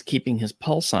 he's keeping his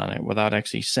pulse on it without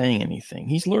actually saying anything.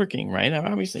 He's lurking, right?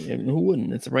 Obviously, who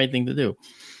wouldn't? It's the right thing to do.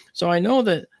 So I know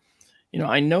that,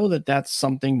 that's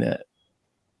something that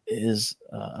is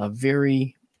a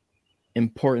very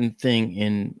important thing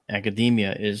in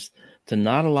academia, is to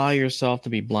not allow yourself to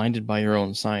be blinded by your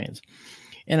own science.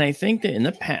 And I think that in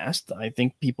the past, I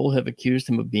think people have accused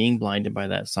him of being blinded by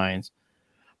that science.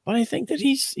 But I think that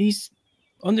he's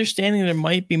understanding there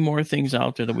might be more things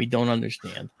out there that we don't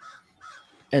understand.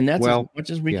 And that's as much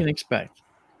as we can expect.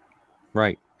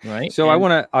 Right. Right. So I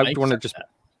want to just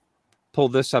pull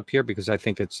this up here because I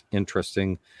think it's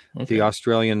interesting. Okay. The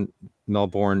Australian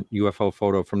Melbourne UFO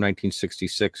photo from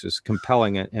 1966 is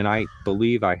compelling, and I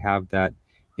believe I have that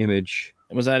image.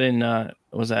 Was that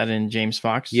in James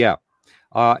Fox? Yeah.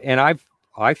 And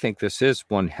I think this is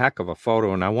one heck of a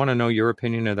photo, and I want to know your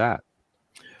opinion of that.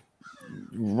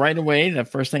 Right away, the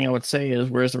first thing I would say is,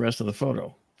 where's the rest of the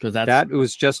photo? Because that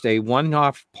was just a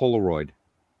one-off Polaroid.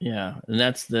 Yeah, and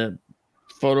that's the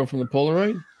photo from the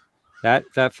Polaroid. That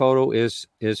photo is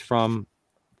from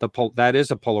that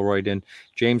is a Polaroid, and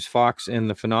James Fox in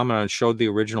The Phenomenon showed the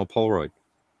original Polaroid.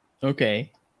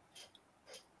 Okay.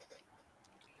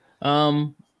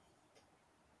 Right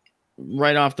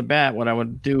off the bat, what I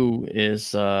would do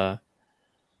is, I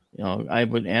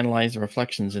would analyze the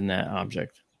reflections in that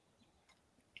object.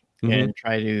 Mm-hmm. And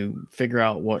try to figure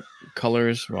out what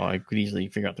colors. Well, I could easily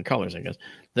figure out the colors, I guess,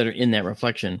 that are in that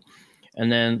reflection,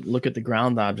 and then look at the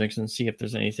ground objects and see if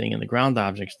there's anything in the ground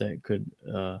objects that could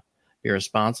be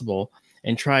responsible,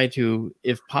 and try to,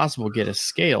 if possible, get a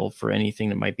scale for anything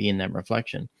that might be in that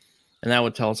reflection, and that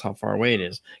would tell us how far away it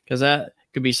is, because that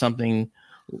could be something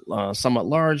somewhat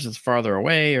large that's farther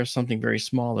away, or something very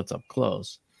small that's up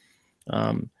close.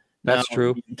 That's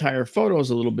true. The entire photo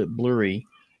is a little bit blurry.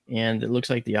 And it looks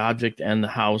like the object and the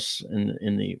house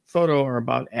in the photo are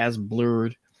about as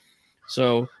blurred.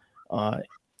 So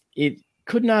it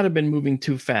could not have been moving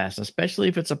too fast, especially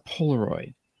if it's a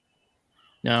Polaroid.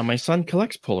 Now, my son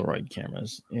collects Polaroid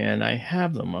cameras, and I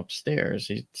have them upstairs.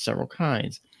 He's several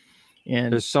kinds.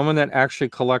 And there's someone that actually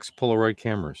collects Polaroid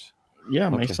cameras. Yeah,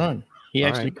 my son. He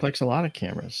actually collects a lot of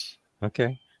cameras.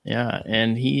 Okay. Yeah,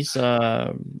 and he's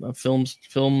a film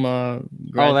graduate.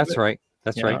 Oh, that's right.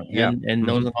 That's right. Yeah. And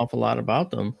knows an awful lot about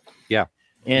them. Yeah.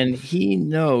 And he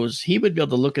would be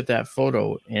able to look at that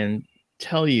photo and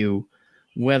tell you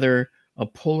whether a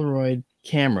Polaroid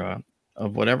camera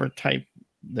of whatever type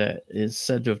that is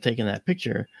said to have taken that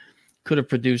picture could have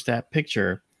produced that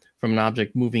picture from an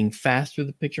object moving fast through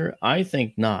the picture. I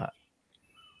think not.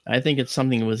 I think it's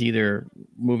something that was either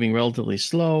moving relatively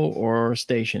slow or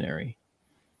stationary.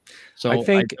 So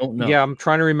I don't know. Yeah, I'm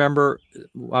trying to remember.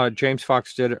 James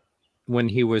Fox did it when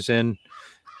he was in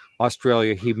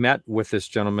Australia. He met with this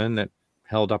gentleman that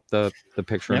held up the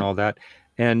picture and all that.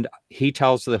 And he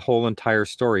tells the whole entire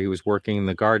story. He was working in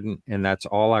the garden, and that's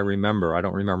all I remember. I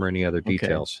don't remember any other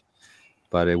details.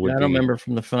 But it would. I don't remember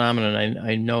from The Phenomenon.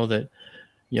 I know that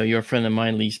your friend of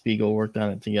mine, Lee Spiegel, worked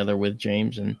on it together with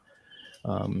James, and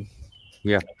I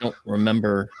don't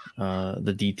remember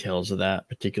the details of that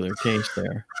particular case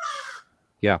there.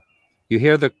 Yeah, you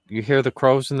hear the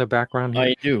crows in the background here?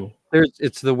 I do.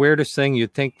 It's the weirdest thing.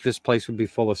 You'd think this place would be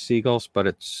full of seagulls,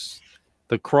 but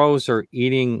the crows are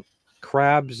eating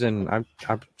crabs, and I'm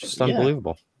just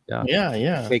unbelievable.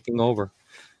 Yeah. Taking over.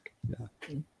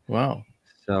 Yeah. Wow.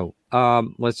 So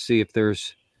let's see if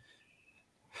there's.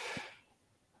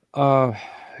 I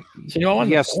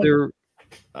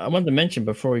wanted to mention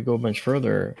before we go much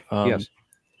further. Yes.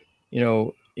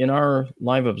 In our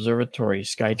live observatory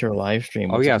SkyTour live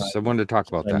stream. Oh yes, I wanted to talk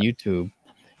about that on YouTube.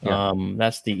 Yeah.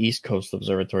 That's the East Coast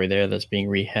Observatory there that's being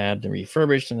rehabbed and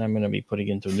refurbished, and I'm going to be putting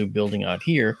into a new building out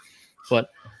here.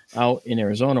 But out in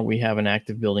Arizona, we have an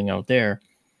active building out there.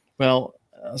 Well,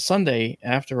 Sunday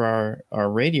after our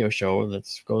radio show that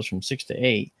goes from 6 to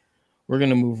 8, we're going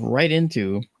to move right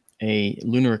into a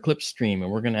lunar eclipse stream,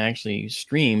 and we're going to actually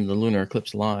stream the lunar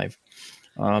eclipse live.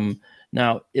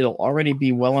 Now, it'll already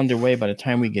be well underway by the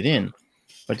time we get in.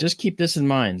 But just keep this in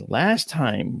mind. Last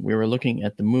time we were looking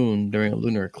at the moon during a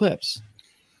lunar eclipse,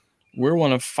 we're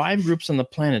one of 5 groups on the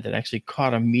planet that actually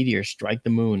caught a meteor strike the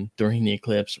moon during the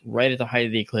eclipse, right at the height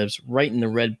of the eclipse, right in the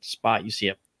red spot. You see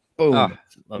it. Boom.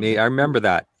 I remember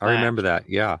that.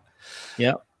 Yeah.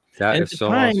 Yeah. That is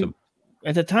so awesome.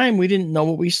 At the time, we didn't know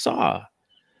what we saw.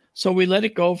 So we let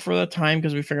it go for the time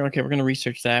because we figured, okay, we're going to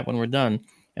research that when we're done.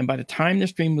 And by the time the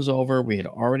stream was over, we had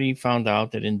already found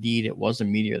out that indeed it was a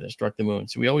meteor that struck the moon.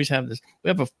 So we always have this. We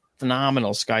have a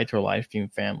phenomenal Sky Tour live stream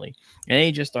family, and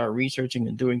they just start researching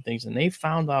and doing things, and they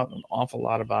found out an awful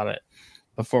lot about it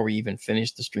before we even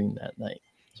finished the stream that night.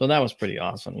 So that was pretty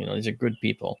awesome. These are good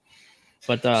people.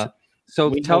 But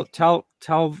so tell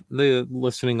the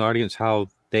listening audience how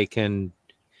they can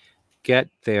get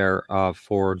there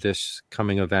for this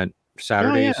coming event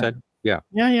Saturday. You said, yeah.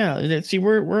 See,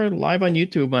 we're live on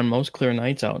YouTube on most clear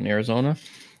nights out in Arizona.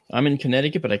 I'm in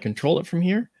Connecticut, but I control it from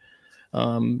here,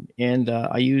 and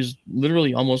I use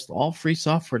literally almost all free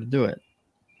software to do it.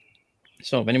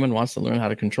 So if anyone wants to learn how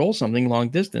to control something long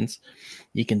distance,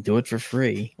 you can do it for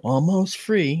free, almost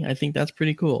free. I think that's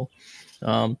pretty cool.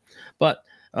 But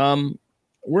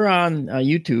we're on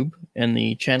YouTube, and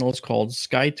the channel is called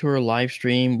Sky Tour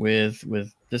Livestream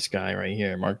with this guy right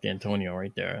here, Mark D'Antonio,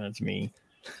 right there. That's me.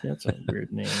 That's a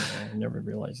weird name. I never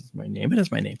realized it's my name, but it's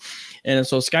my name. And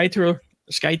so Sky Tour,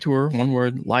 one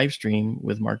word, live stream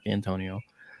with Mark D'Antonio.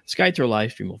 Sky Tour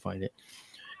Livestream, will find it.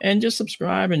 And just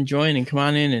subscribe and join and come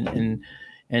on in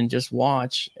and just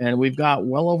watch. And we've got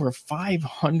well over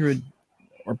 500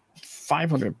 or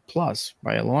 500 plus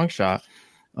by a long shot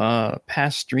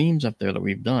past streams up there that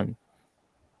we've done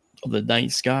of the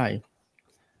night sky.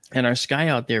 And our sky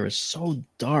out there is so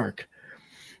dark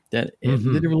that it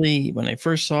literally, when I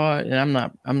first saw it, and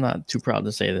I'm not too proud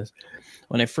to say this,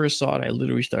 when I first saw it, I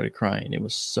literally started crying. It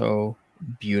was so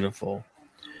beautiful.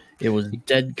 It was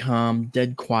dead calm,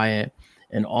 dead quiet.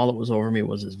 And all that was over me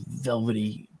was this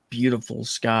velvety, beautiful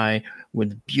sky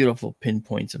with beautiful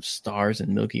pinpoints of stars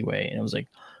and Milky Way. And I was like,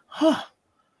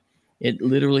 it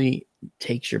literally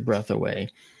takes your breath away.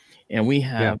 And we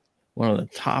have one of the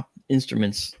top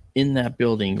instruments in that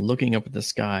building looking up at the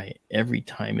sky every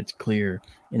time it's clear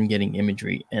and getting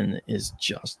imagery, and is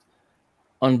just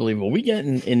unbelievable. We get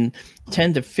in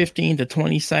 10 to 15 to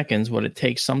 20 seconds what it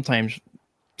takes sometimes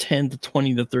 10 to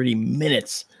 20 to 30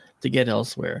 minutes to get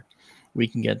elsewhere. We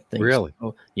can get things. Really?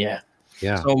 Oh, yeah.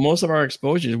 Yeah. So most of our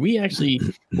exposures,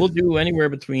 we'll do anywhere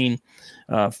between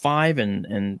 5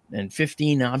 and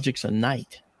 15 objects a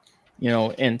night,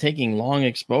 and taking long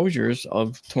exposures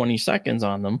of 20 seconds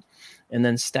on them, and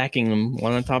then stacking them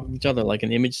one on top of each other like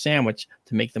an image sandwich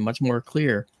to make them much more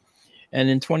clear. And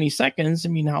in 20 seconds,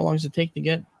 how long does it take to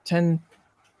get 10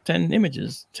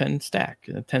 images, 10 stack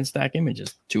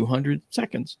images? 200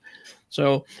 seconds.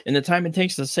 So in the time it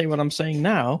takes to say what I'm saying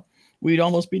now, we'd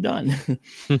almost be done.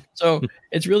 So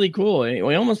it's really cool.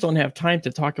 We almost don't have time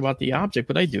to talk about the object,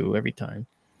 but I do every time.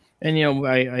 And,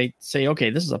 I say, okay,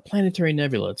 this is a planetary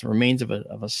nebula. It's remains of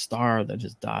a star that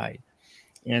just died.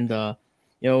 And,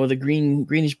 the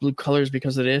greenish blue colors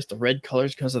because of this, the red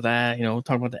colors because of that,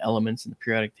 talk about the elements in the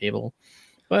periodic table.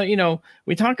 But,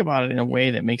 we talk about it in a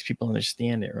way that makes people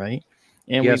understand it, right?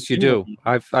 And yes, you do.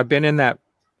 I've been in that.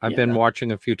 I've been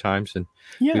watching a few times, and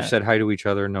we've said hi to each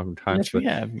other a number of times. Yes, we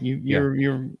have.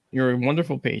 You're a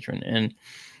wonderful patron, and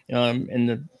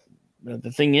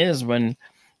the thing is, when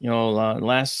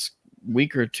last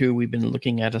week or two we've been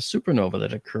looking at a supernova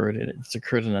that occurred. It's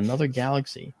occurred in another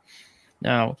galaxy.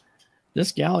 Now,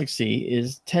 this galaxy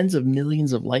is tens of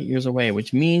millions of light years away,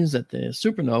 which means that the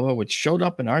supernova, which showed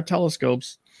up in our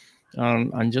telescopes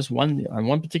on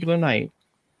one particular night,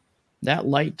 that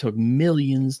light took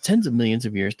tens of millions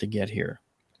of years to get here.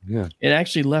 Yeah. It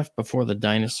actually left before the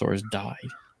dinosaurs died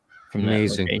from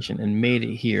that location and made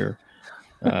it here.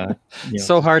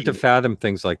 So hard to fathom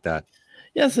things like that.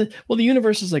 Yes. Well, the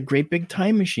universe is a great big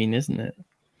time machine, isn't it?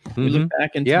 We look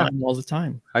back in time all the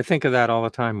time. I think of that all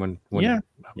the time when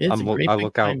it's a great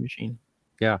big time machine.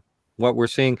 Yeah. What we're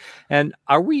seeing. And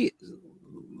let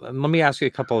me ask you a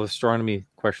couple of astronomy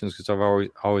questions, because I've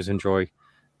always enjoy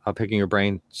picking your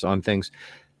brains on things.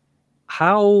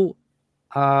 How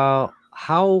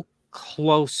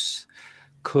close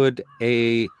could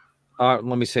let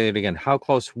me say it again. How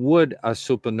close would a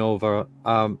supernova,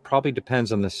 probably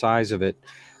depends on the size of it,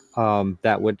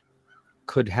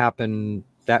 could happen,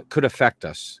 that could affect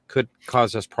us, could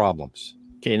cause us problems?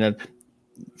 Okay, now,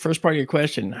 first part of your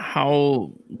question,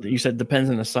 how you said depends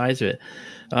on the size of it.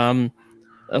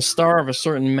 A star of a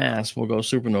certain mass will go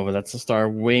supernova. That's a star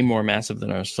way more massive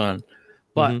than our sun.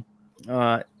 But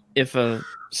if a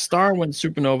star went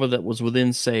supernova that was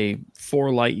within, say,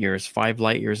 4 light years, 5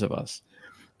 light years of us,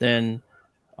 then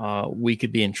we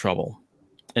could be in trouble.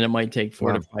 And it might take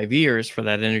 4 to 5 years for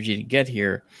that energy to get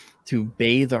here to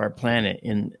bathe our planet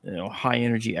in high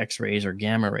energy X-rays or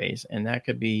gamma rays. And that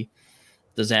could be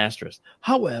disastrous.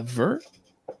 However,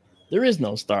 there is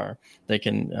no star that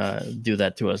can do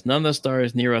that to us. None of the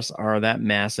stars near us are that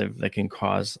massive that can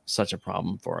cause such a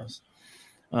problem for us.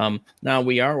 Now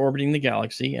we are orbiting the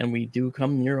galaxy, and we do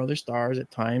come near other stars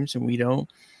at times, and we don't.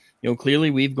 Clearly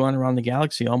we've gone around the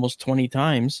galaxy almost 20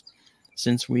 times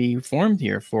since we formed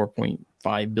here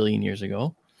 4.5 billion years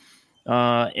ago.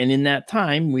 And in that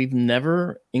time, we've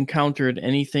never encountered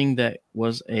anything that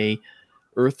was a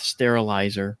Earth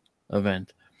sterilizer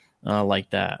event like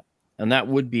that. And that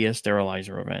would be a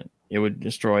sterilizer event. It would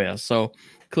destroy us. So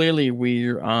clearly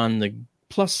we're on the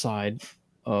plus side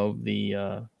of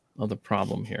the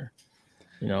problem here.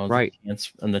 Right.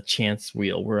 On the chance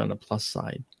wheel, we're on the plus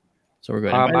side. So we're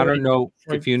good. I don't know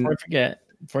if you...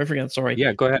 Before I forget, sorry.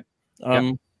 Yeah, go ahead.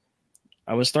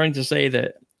 I was starting to say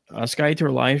that Sky Tour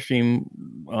live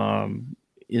stream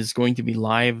is going to be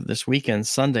live this weekend,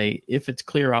 Sunday, if it's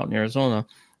clear out in Arizona,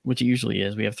 which it usually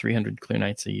is. We have 300 clear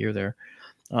nights a year there.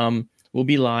 We'll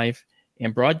be live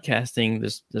and broadcasting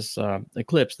this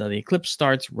eclipse. Now, the eclipse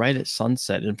starts right at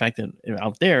sunset. In fact,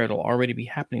 out there, it'll already be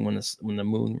happening when the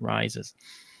moon rises.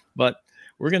 But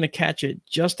we're going to catch it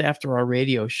just after our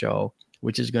radio show,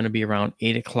 which is going to be around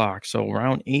 8 o'clock. So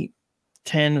around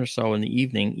 8:10 or so in the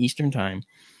evening, Eastern time,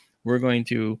 we're going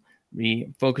to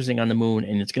be focusing on the moon,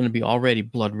 and it's going to be already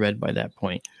blood red by that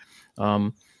point.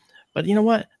 But you know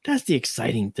what? That's the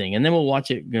exciting thing. And then we'll watch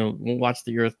it. We'll watch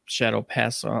the Earth shadow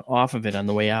pass off of it on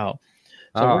the way out.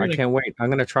 So I can't wait. I'm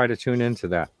going to try to tune into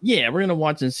that. Yeah, we're going to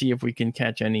watch and see if we can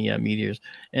catch any meteors.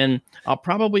 And I'll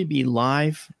probably be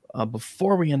live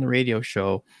before we end the radio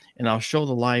show, and I'll show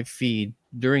the live feed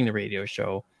during the radio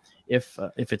show if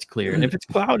it's clear. And if it's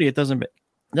cloudy, it doesn't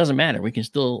matter. We can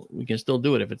still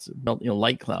do it if it's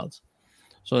light clouds.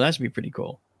 So that should be pretty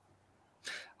cool.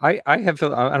 I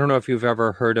don't know if you've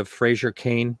ever heard of Fraser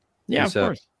Cain. Yeah, of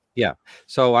course. Yeah.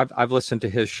 So I've listened to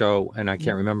his show, and I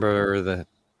can't remember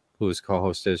who his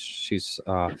co-host is. She's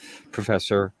a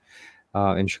professor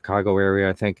in Chicago area,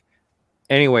 I think.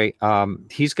 Anyway,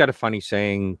 he's got a funny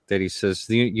saying that he says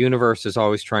the universe is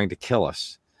always trying to kill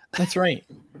us. That's right.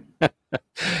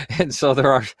 And so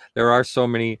there are so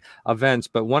many events,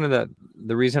 but one of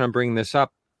the reason I'm bringing this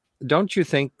up, don't you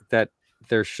think that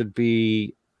there should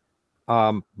be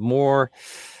more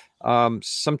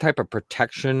some type of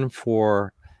protection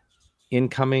for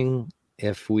incoming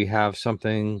if we have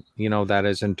something that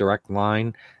is in direct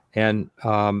line, and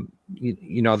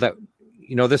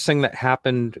this thing that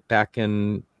happened back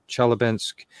in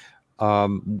Chelyabinsk,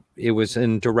 it was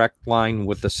in direct line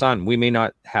with the sun. We may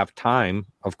not have time,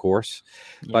 of course,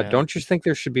 but don't you think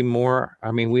there should be more?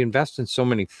 I mean, we invest in so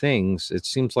many things. It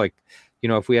seems like,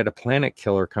 if we had a planet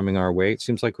killer coming our way, it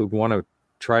seems like we'd want to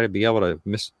try to be able to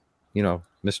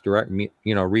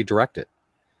redirect it.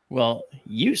 Well,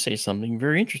 you say something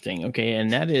very interesting. Okay. And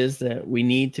that is that we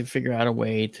need to figure out a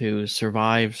way to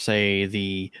survive, say,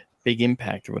 the big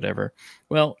impact or whatever.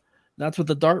 Well, that's what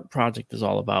the DART project is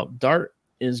all about. DART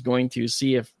is going to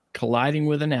see if colliding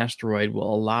with an asteroid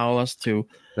will allow us to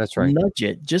nudge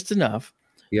it just enough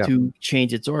to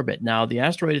change its orbit. Now, the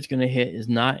asteroid it's going to hit is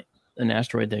not an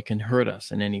asteroid that can hurt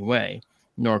us in any way,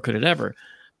 nor could it ever.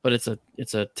 But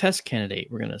it's a test candidate.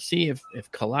 We're going to see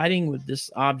if colliding with this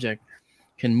object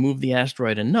can move the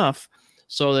asteroid enough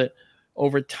so that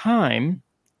over time,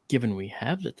 given we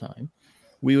have the time,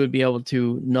 we would be able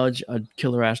to nudge a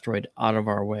killer asteroid out of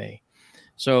our way.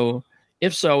 So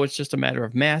if so, it's just a matter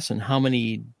of mass and how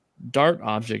many DART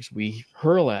objects we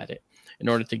hurl at it in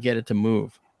order to get it to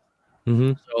move.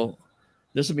 Mm-hmm. So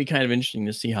this will be kind of interesting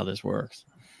to see how this works.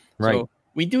 Right. So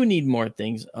we do need more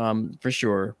things, for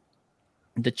sure.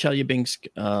 The Chelyabinsk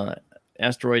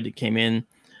asteroid that came in,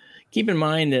 keep in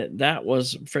mind that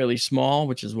was fairly small,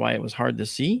 which is why it was hard to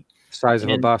see. Size of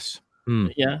a bus.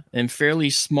 Yeah, and fairly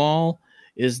small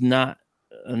is not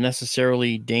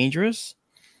necessarily dangerous,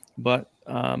 but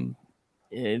the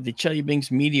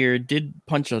Chelyabinsk meteor did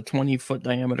punch a 20-foot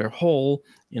diameter hole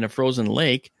in a frozen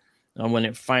lake when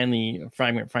it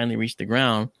fragment finally reached the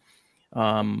ground.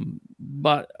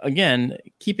 But again,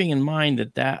 keeping in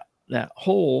mind that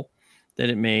hole that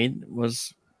it made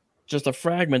was just a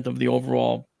fragment of the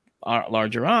overall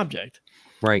larger object.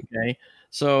 Right. Okay.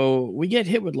 So we get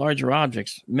hit with larger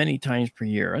objects many times per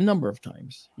year, a number of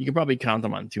times. You can probably count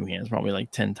them on two hands, probably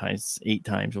like 10 times, 8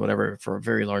 times, whatever, for a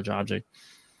very large object.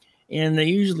 And they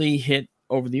usually hit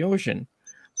over the ocean.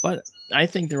 But I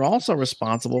think they're also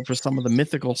responsible for some of the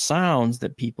mythical sounds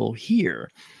that people hear.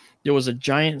 There was a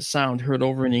giant sound heard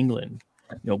over in England,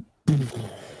 and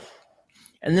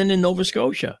then in Nova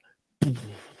Scotia.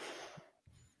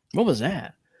 What was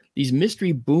that? These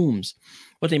mystery booms.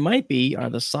 What they might be are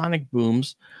the sonic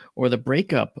booms or the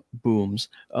breakup booms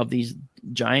of these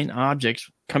giant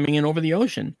objects coming in over the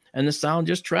ocean, and the sound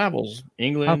just travels.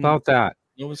 England. How about that?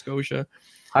 Nova Scotia.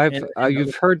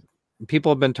 You've heard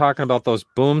people have been talking about those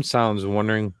boom sounds,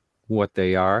 wondering what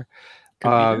they are.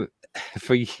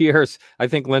 For years, I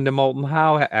think Linda Moulton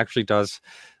Howe actually does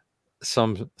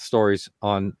some stories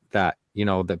on that,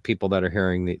 that people that are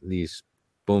hearing these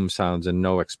boom sounds and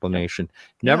no explanation.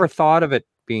 Never thought of it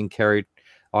being carried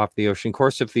off the ocean. Of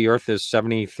course, if the Earth is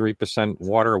 73%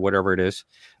 water or whatever it is,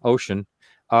 ocean,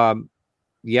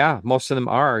 most of them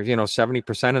are,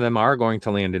 70% of them are going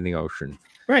to land in the ocean.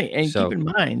 Right. And keep in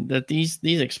mind that these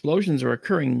explosions are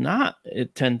occurring not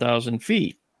at 10,000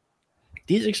 feet.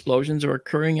 These explosions are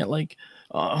occurring at like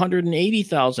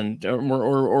 180,000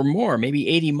 or more, maybe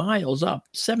 80 miles up,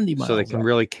 70 miles. So they can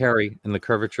really carry in the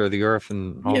curvature of the Earth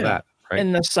and all that, right?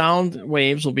 And the sound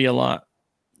waves will be a lot,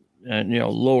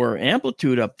 lower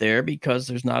amplitude up there because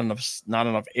there's not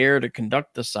enough air to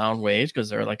conduct the sound waves because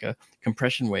they're like a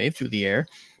compression wave through the air.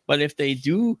 But if they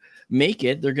do make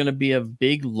it, they're going to be a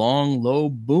big, long, low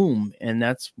boom. And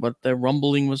that's what the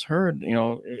rumbling was heard,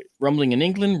 rumbling in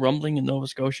England, rumbling in Nova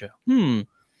Scotia.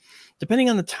 Depending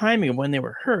on the timing of when they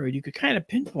were heard, you could kind of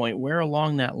pinpoint where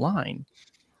along that line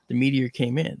the meteor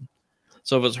came in.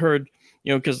 So if it's heard,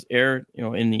 because air,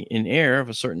 in air of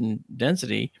a certain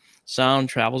density, sound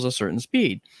travels a certain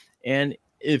speed. And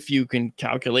if you can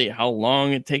calculate how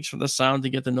long it takes for the sound to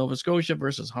get to Nova Scotia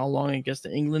versus how long it gets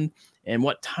to England and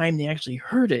what time they actually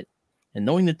heard it, and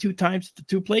knowing the two times, the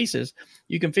two places,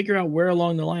 you can figure out where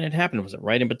along the line it happened. Was it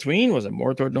right in between? Was it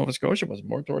more toward Nova Scotia? Was it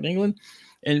more toward England?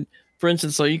 And for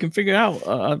instance, so you can figure out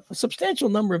a substantial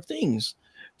number of things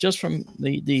just from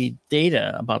the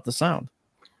data about the sound.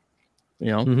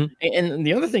 And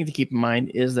the other thing to keep in mind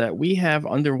is that we have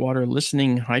underwater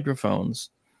listening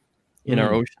hydrophones in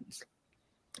our oceans.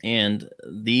 And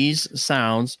these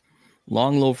sounds,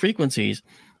 long, low frequencies,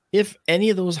 if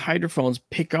any of those hydrophones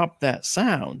pick up that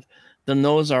sound, then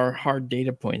those are hard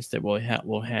data points that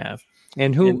we'll have.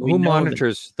 And who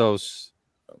monitors those?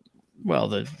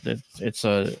 Well, it's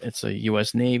a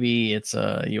U.S. Navy, it's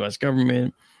a U.S.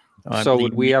 government. So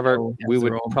would we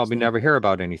would probably never hear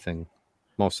about anything,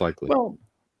 most likely. Well,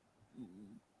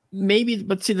 maybe,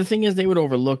 but see, the thing is, they would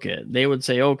overlook it. They would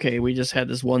say, okay, we just had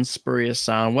this one spurious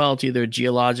sound. Well, it's either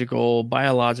geological,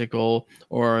 biological,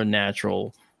 or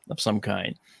natural of some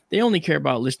kind. They only care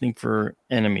about listening for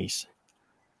enemies,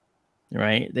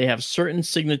 right? They have certain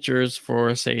signatures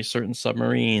for, say, certain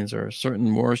submarines or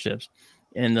certain warships.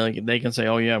 And they can say,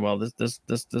 oh, yeah, well,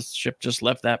 this ship just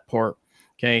left that port.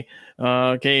 Okay.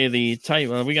 The type,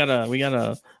 we got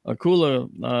a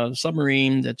Kula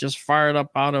submarine that just fired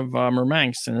up out of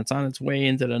Murmansk, and it's on its way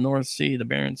into the North Sea, the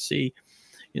Barents Sea,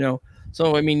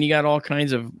 So, I mean, you got all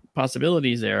kinds of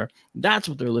possibilities there. That's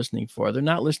what they're listening for. They're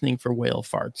not listening for whale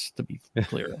farts, to be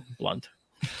clear, blunt.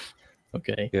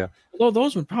 Okay. Yeah. Although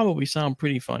those would probably sound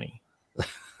pretty funny.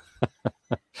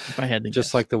 If I had to just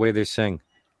guess. Like the way they sing.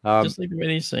 Just like the way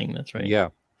they sing. That's right. Yeah.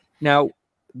 Now,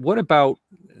 what about,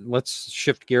 let's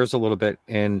shift gears a little bit.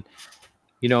 And,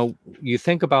 you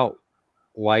think about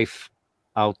life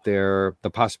out there,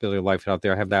 the possibility of life out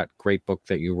there. I have that great book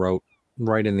that you wrote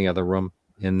right in the other room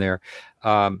in there.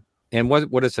 And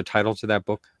what is the title to that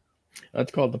book?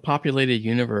 It's called The Populated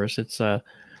Universe. It's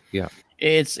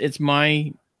it's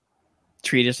my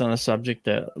treatise on a subject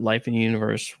that life in the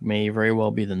universe may very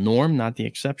well be the norm, not the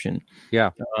exception.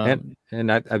 Yeah. And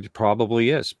that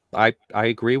probably is. I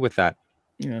agree with that.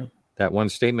 Yeah. That one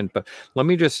statement. But let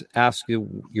me just ask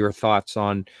you your thoughts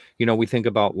on, we think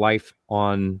about life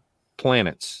on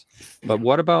planets, but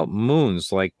what about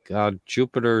moons, like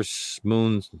Jupiter's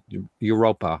moon,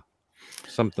 Europa,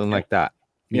 something like that?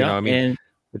 It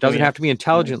doesn't have to be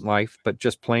intelligent life, but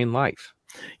just plain life.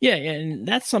 Yeah, and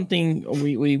that's something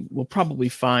we will probably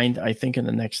find, I think, in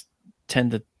the next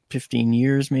 10 to 15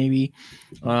 years, maybe.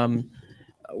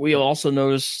 We'll also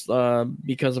notice,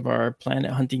 because of our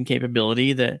planet hunting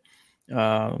capability, that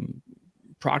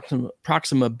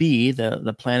Proxima b,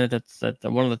 the planet that's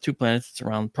one of the two planets that's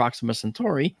around Proxima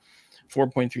Centauri,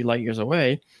 4.3 light years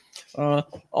away,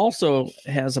 also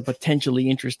has a potentially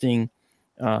interesting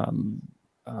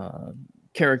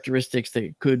characteristics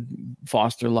that could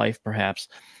foster life, perhaps.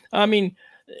 I mean,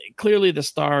 clearly the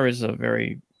star is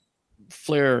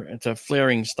it's a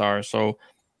flaring star, so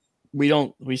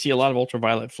we see a lot of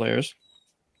ultraviolet flares.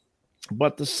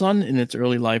 But the sun in its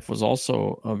early life was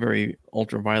also a very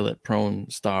ultraviolet prone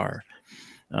star,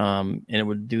 and it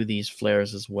would do these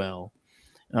flares as well.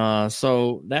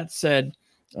 So that said,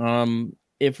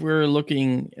 if we're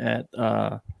looking at,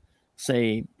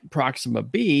 say, Proxima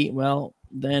b, well,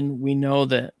 then we know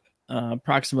that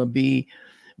Proxima b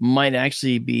might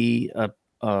actually be a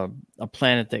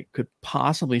planet that could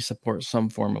possibly support some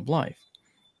form of life,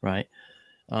 right?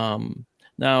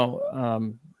 Now,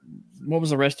 what was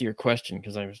the rest of your question?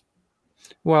 Because I was.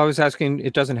 Well, I was asking.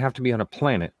 It doesn't have to be on a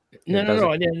planet.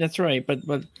 No. Yeah, that's right.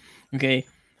 But okay.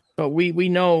 But we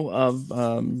know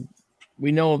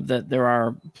that there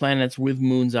are planets with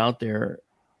moons out there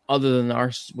other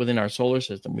than within our solar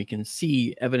system. We can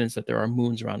see evidence that there are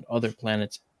moons around other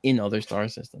planets in other star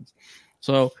systems.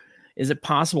 So is it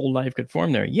possible life could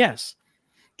form there? Yes.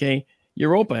 Okay.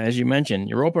 Europa, as you mentioned,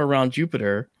 Europa around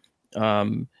Jupiter.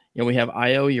 We have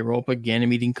Io, Europa,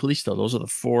 Ganymede, and Callisto. Those are the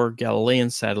 4 Galilean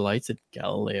satellites that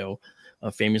Galileo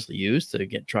famously used to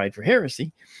get tried for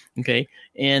heresy. Okay.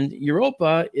 And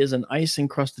Europa is an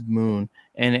ice-encrusted moon,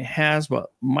 and it has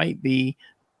what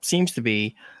seems to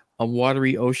be a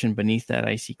watery ocean beneath that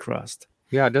icy crust.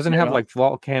 Yeah, it doesn't have like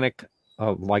volcanic,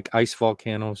 like ice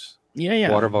volcanoes.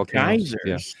 Yeah. Water volcanoes.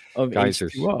 Geysers of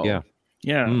geysers. H2O.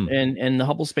 Yeah. And the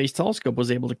Hubble Space Telescope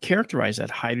was able to characterize that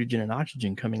hydrogen and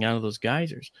oxygen coming out of those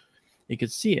geysers. You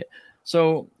could see it.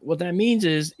 So what that means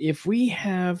is if we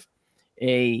have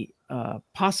a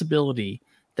possibility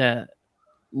that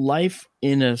life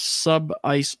in a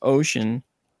sub-ice ocean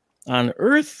on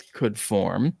Earth could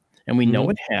form, and we know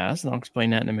it has, and I'll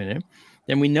explain that in a minute,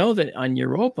 then we know that on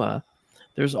Europa,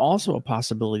 there's also a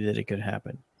possibility that it could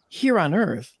happen. Here on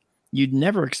Earth, you'd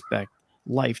never expect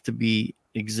life to be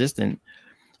existent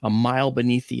a mile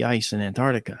beneath the ice in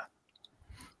Antarctica.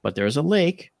 But there's a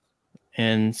lake,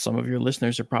 and some of your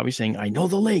listeners are probably saying, I know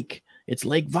the lake. It's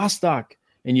Lake Vostok.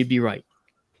 And you'd be right.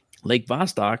 Lake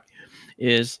Vostok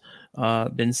is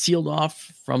been sealed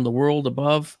off from the world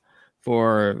above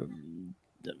for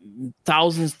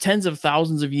tens of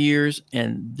thousands of years.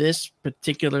 And this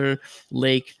particular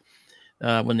lake,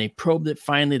 when they probed it,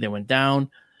 finally they went down.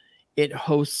 It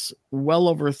hosts well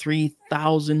over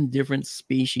 3,000 different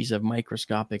species of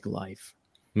microscopic life.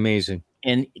 Amazing.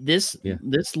 And this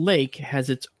lake has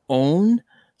its own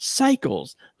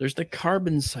cycles. There's the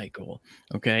carbon cycle.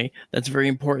 Okay, that's very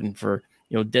important for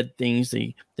dead things.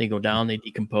 They go down, they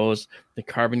decompose. The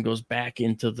carbon goes back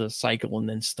into the cycle and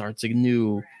then starts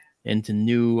anew into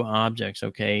new objects.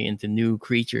 Okay, into new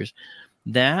creatures.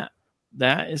 That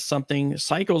is something.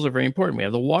 Cycles are very important. We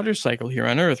have the water cycle here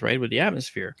on Earth, right? With the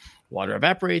atmosphere, water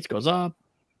evaporates, goes up,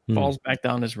 falls back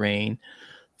down as rain,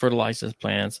 fertilizes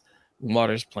plants,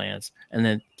 waters plants, and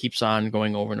then keeps on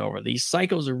going over and over. These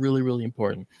cycles are really, really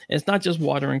important. And it's not just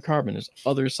water and carbon. There's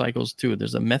other cycles too.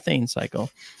 There's a methane cycle.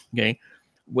 Okay.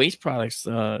 Waste products,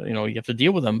 you have to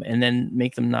deal with them and then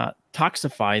make them not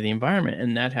toxify the environment.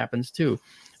 And that happens too.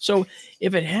 So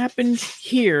if it happened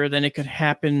here, then it could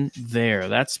happen there.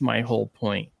 That's my whole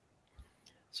point.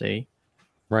 See?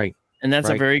 Right. And that's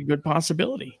a very good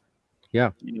possibility.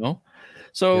 Yeah.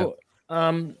 So,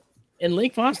 and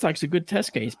Lake Vostok's a good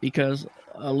test case because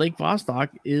Lake Vostok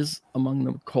is among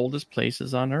the coldest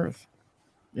places on Earth,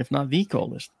 if not the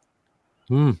coldest.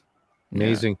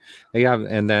 Amazing. Yeah.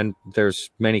 And then there's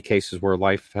many cases where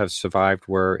life has survived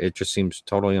where it just seems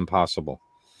totally impossible.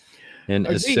 And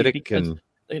acidic and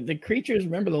the creatures,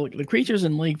 remember the creatures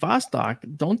in Lake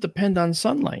Vostok don't depend on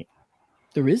sunlight.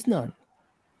 There is none.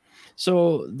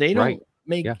 So they don't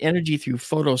make energy through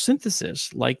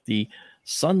photosynthesis like the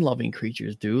sun-loving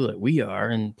creatures do, that we are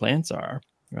and plants are,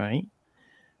 right?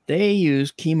 They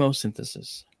use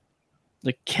chemosynthesis,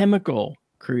 the chemical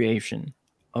creation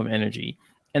of energy.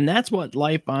 And that's what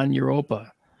life on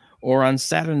Europa or on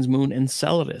Saturn's moon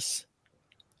Enceladus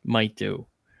might do.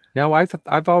 Now,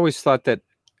 I've always thought that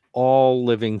all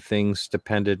living things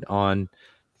depended on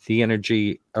the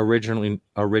energy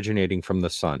originating from the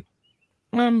sun.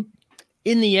 In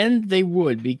the end, they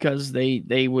would, because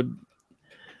they would.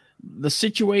 The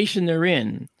situation they're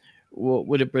in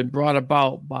would have been brought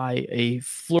about by a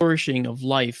flourishing of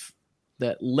life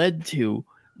that led to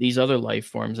these other life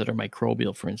forms that are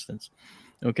microbial, for instance.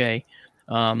 Okay.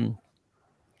 And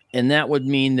that would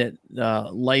mean that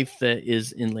life that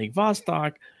is in Lake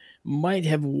Vostok might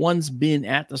have once been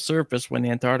at the surface when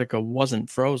Antarctica wasn't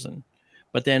frozen,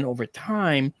 but then over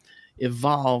time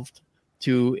evolved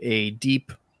to a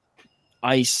deep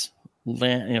ice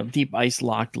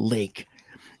locked lake.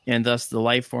 And thus the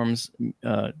life forms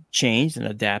changed and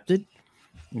adapted,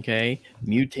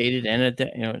 mutated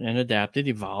and adapted,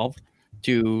 evolved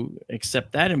to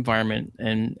accept that environment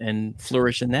and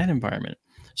flourish in that environment.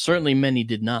 Certainly many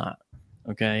did not,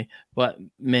 but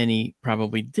many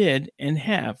probably did and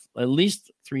have. At least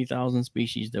 3,000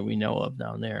 species that we know of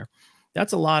down there.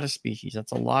 That's a lot of species.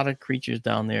 That's a lot of creatures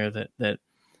down there that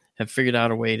have figured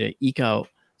out a way to eke out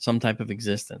some type of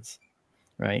existence.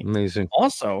 Right. Amazing.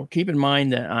 Also, keep in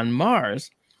mind that on Mars,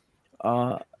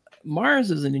 Mars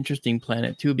is an interesting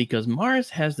planet too, because Mars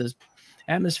has this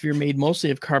atmosphere made mostly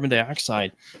of carbon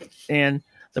dioxide, and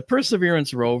the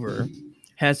Perseverance rover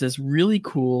has this really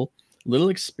cool little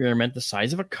experiment the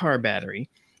size of a car battery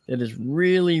that is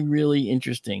really, really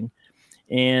interesting.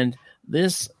 And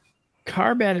this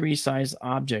car battery sized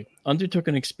object undertook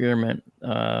an experiment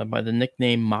by the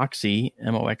nickname MOXIE,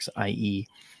 MOXIE.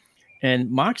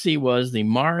 And MOXIE was the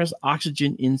Mars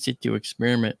Oxygen In Situ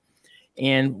experiment.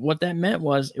 And what that meant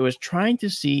was it was trying to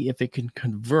see if it could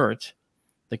convert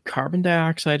the carbon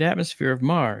dioxide atmosphere of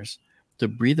Mars to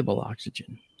breathable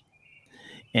oxygen.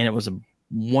 And it was a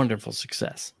wonderful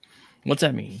success. What's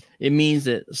that mean? It means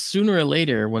that sooner or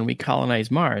later, when we colonize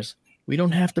Mars, we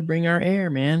don't have to bring our air,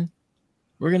 man.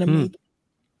 We're going to make it.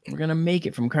 We're going to make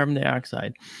it from carbon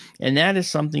dioxide. And that is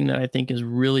something that I think is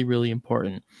really, really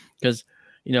important because,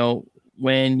 you know,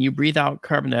 when you breathe out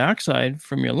carbon dioxide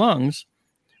from your lungs,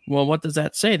 well, what does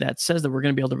that say? That says that we're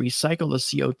going to be able to recycle the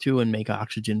CO2 and make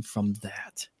oxygen from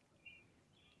that.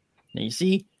 Now, you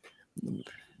see,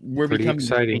 we're Pretty becoming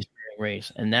exciting. a space-faring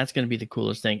race, and that's going to be the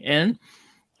coolest thing. And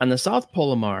on the South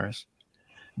Pole of Mars,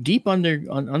 deep under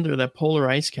that polar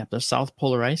ice cap, the South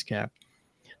Polar ice cap,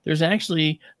 there's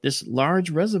actually this large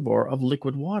reservoir of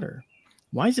liquid water.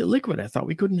 Why is it liquid? I thought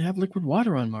we couldn't have liquid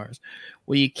water on Mars.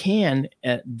 Well, you can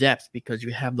at depth because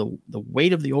you have the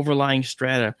weight of the overlying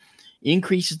strata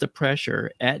increases the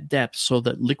pressure at depth so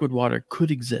that liquid water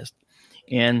could exist.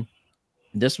 And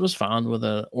this was found with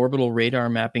an orbital radar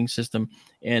mapping system.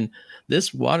 And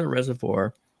this water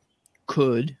reservoir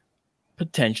could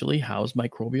potentially house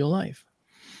microbial life.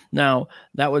 Now,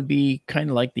 that would be kind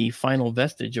of like the final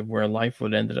vestige of where life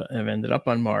would have ended up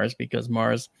on Mars, because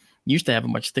Mars used to have a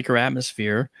much thicker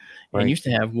atmosphere and used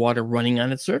to have water running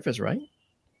on its surface, right?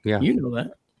 Yeah. You know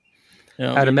that. You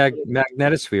know, had a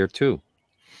magnetosphere too.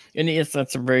 And yes,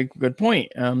 that's a very good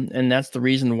point. And that's the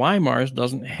reason why Mars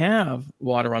doesn't have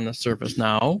water on the surface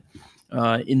now,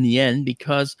 in the end,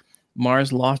 because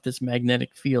Mars lost its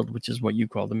magnetic field, which is what you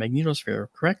call the magnetosphere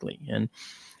correctly. And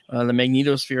the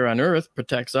magnetosphere on Earth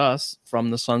protects us from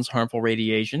the sun's harmful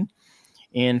radiation.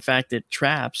 In fact, the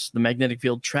magnetic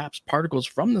field traps particles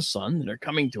from the sun that are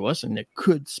coming to us, and it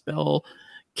could spell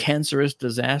cancerous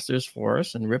disasters for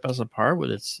us and rip us apart with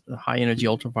its high energy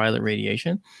ultraviolet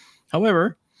radiation.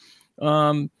 However,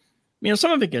 some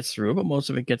of it gets through, but most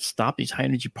of it gets stopped. These high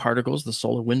energy particles, the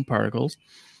solar wind particles,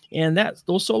 and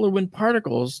those solar wind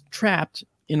particles trapped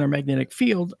in our magnetic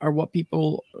field are what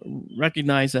people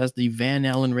recognize as the Van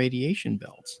Allen radiation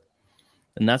belts.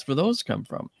 And that's where those come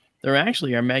from. They're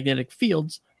actually our magnetic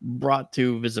fields brought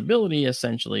to visibility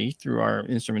essentially through our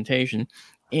instrumentation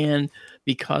and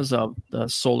because of the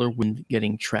solar wind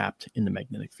getting trapped in the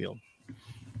magnetic field.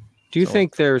 Do you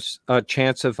think there's a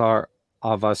chance of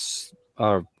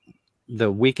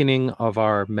the weakening of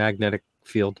our magnetic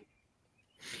field?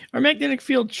 Our magnetic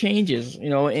field changes,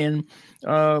 and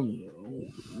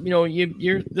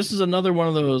this is another one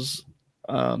of those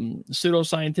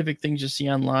pseudoscientific things you see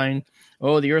online.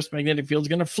 Oh, the Earth's magnetic field is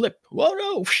going to flip. Whoa,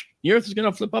 no, the Earth is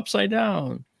going to flip upside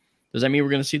down. Does that mean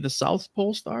we're going to see the South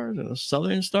Pole stars or the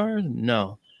Southern stars?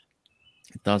 No,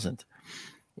 it doesn't.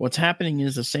 What's happening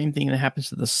is the same thing that happens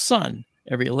to the sun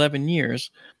every 11 years.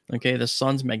 Okay, the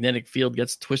sun's magnetic field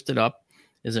gets twisted up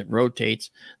as it rotates.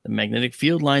 The magnetic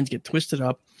field lines get twisted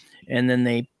up, and then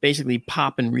they basically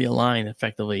pop and realign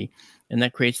effectively, and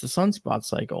that creates the sunspot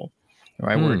cycle. All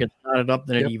right, where it gets knotted up,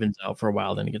 then it evens out for a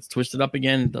while, then it gets twisted up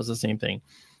again, it does the same thing.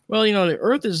 Well, the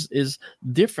Earth is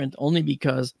different only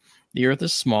because the Earth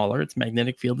is smaller, its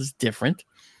magnetic field is different,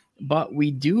 but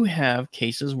we do have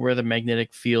cases where the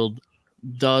magnetic field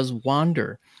does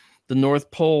wander. The North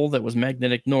Pole that was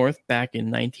magnetic north back in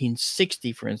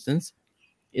 1960, for instance,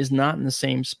 is not in the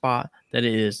same spot that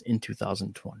it is in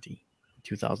 2020,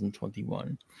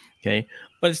 2021. Okay.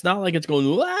 But it's not like it's going,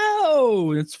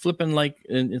 whoa, it's flipping like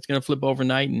it's going to flip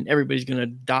overnight and everybody's going to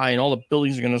die and all the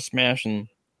buildings are going to smash. And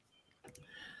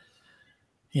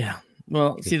yeah.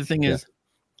 Well, see, the thing is,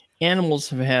 animals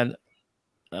have had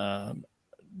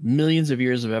millions of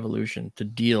years of evolution to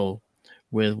deal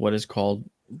with what is called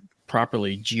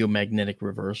properly geomagnetic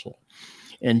reversal.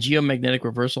 And geomagnetic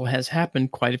reversal has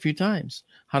happened quite a few times.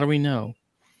 How do we know?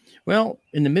 Well,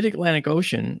 in the mid-Atlantic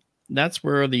Ocean, that's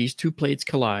where these two plates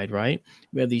collide, right?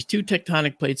 We have these two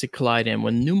tectonic plates that collide, and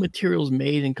when new material is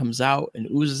made and comes out and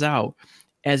oozes out,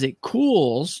 as it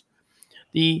cools,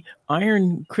 the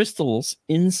iron crystals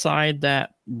inside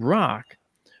that rock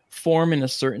form in a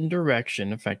certain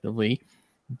direction, effectively,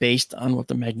 based on what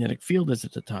the magnetic field is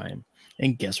at the time.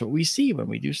 And guess what we see when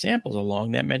we do samples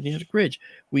along that magnetic ridge?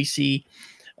 We see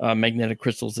magnetic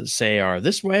crystals that say are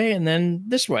this way and then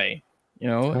this way,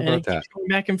 and it keeps going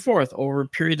back and forth over a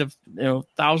period of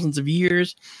thousands of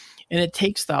years, and it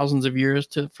takes thousands of years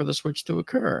for the switch to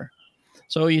occur.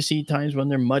 So you see times when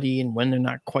they're muddy and when they're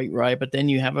not quite right, but then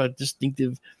you have a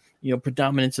distinctive,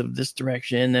 predominance of this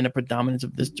direction and a predominance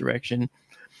of this direction.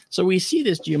 So we see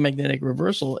this geomagnetic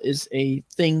reversal is a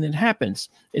thing that happens.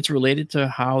 It's related to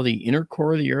how the inner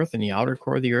core of the Earth and the outer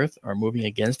core of the Earth are moving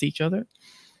against each other.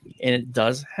 And it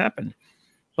does happen.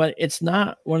 But it's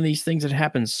not one of these things that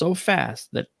happens so fast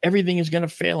that everything is going to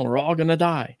fail and we're all going to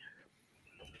die.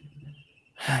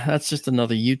 That's just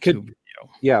another YouTube video.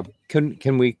 Yeah.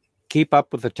 Can we keep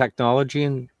up with the technology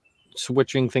and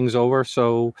switching things over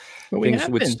so things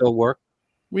would still work?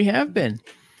 We have been.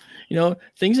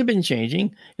 Things have been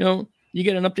changing. You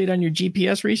get an update on your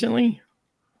GPS recently?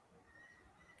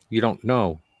 You don't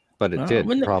know, but it did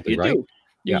probably, right?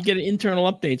 You get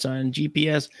internal updates on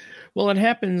GPS. Well, it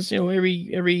happens,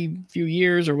 every few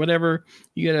years or whatever.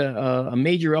 You get a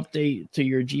major update to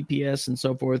your GPS and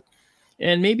so forth.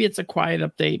 And maybe it's a quiet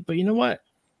update, but you know what?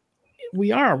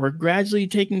 We're gradually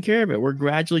taking care of it. We're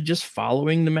gradually just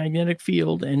following the magnetic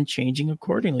field and changing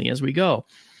accordingly as we go.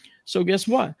 So guess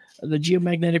what? The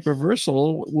geomagnetic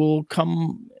reversal will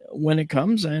come when it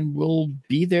comes, and we'll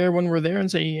be there when we're there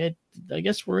and say, I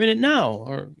guess we're in it now,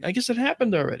 or I guess it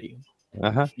happened already.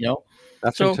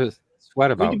 That's what to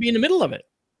sweat about. We could be in the middle of it.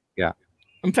 Yeah.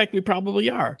 In fact, we probably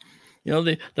are.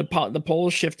 The pole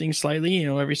is shifting slightly,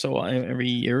 every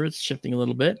year it's shifting a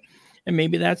little bit. And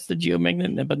maybe that's the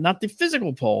geomagnetic, but not the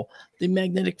physical pole. The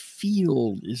magnetic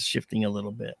field is shifting a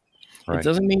little bit. Right. It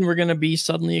doesn't mean we're going to be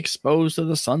suddenly exposed to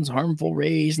the sun's harmful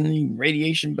rays and the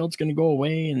radiation belt's going to go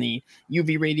away and the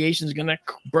UV radiation is going to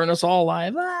burn us all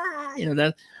alive.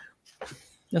 That's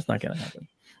not going to happen.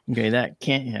 Okay, that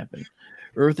can't happen.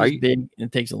 Earth is big and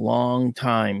it takes a long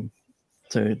time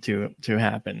to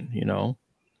happen,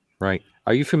 Right.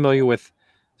 Are you familiar with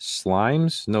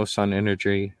slimes? No sun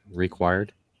energy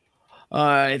required?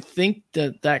 I think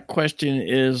that question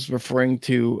is referring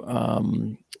to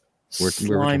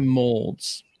slime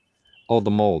molds. Oh,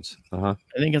 the molds. I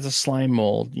think it's a slime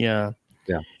mold. Yeah.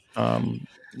 Yeah.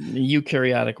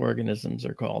 Eukaryotic organisms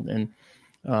are called,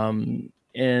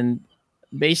 and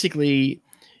basically,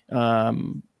 a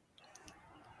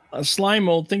slime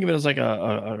mold. Think of it as like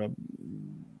a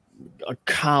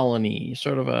colony,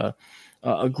 sort of a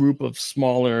group of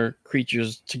smaller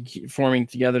creatures forming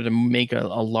together to make a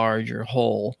larger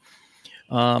whole.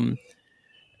 Kind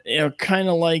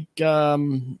of like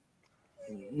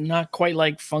not quite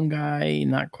like fungi,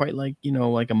 not quite like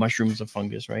like a mushroom's a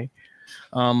fungus, right?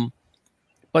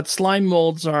 But slime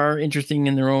molds are interesting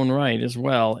in their own right as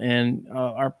well, and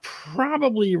are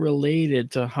probably related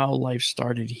to how life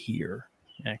started here.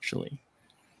 Actually,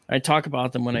 I talk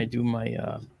about them when I do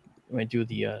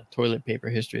the toilet paper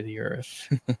history of the Earth.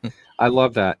 I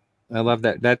love that.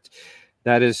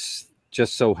 That is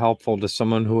just so helpful to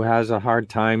someone who has a hard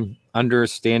time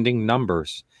understanding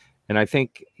numbers. And I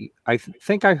think I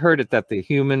heard it that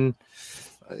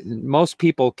most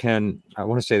people can, I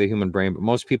want to say the human brain, but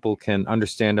most people can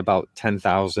understand about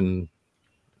 10,000,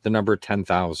 the number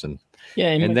 10,000.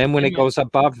 Yeah. And then when it goes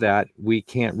above that, we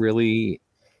can't really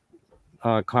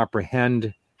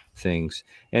comprehend things.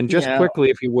 And just quickly,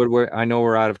 if you would, I know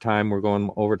we're out of time. We're going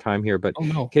over time here, but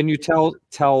can you tell,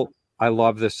 I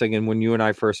love this thing. And when you and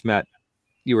I first met,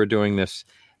 you were doing this.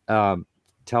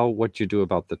 Tell what you do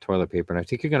about the toilet paper. And I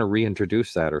think you're going to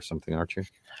reintroduce that or something, aren't you?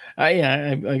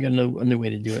 I got a new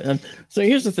way to do it. So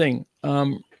here's the thing.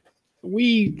 The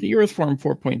Earth formed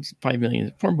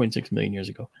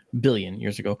 4.6 billion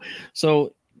years ago.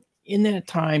 So in that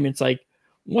time, it's like,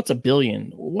 what's a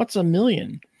billion? What's a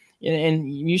million?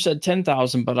 And you said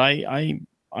 10,000, but I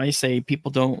say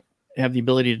people don't have the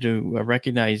ability to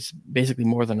recognize basically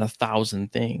more than 1,000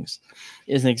 things.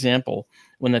 As an example,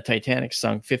 when the Titanic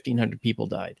sunk, 1,500 people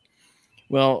died.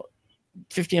 Well,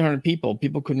 1,500 people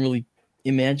couldn't really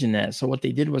imagine that. So what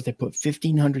they did was they put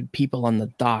 1,500 people on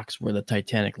the docks where the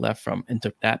Titanic left from and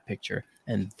took that picture,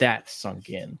 and that sunk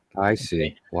in. I see.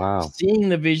 Okay? Wow. Seeing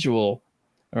the visual,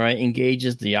 all right,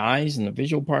 engages the eyes and the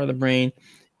visual part of the brain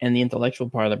and the intellectual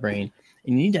part of the brain.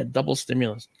 And you need that double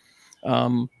stimulus.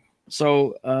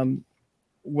 So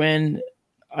when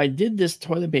I did this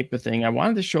toilet paper thing, I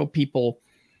wanted to show people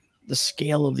the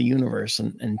scale of the universe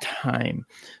and time.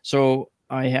 So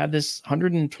I had this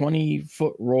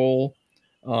 120-foot roll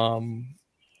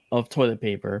of toilet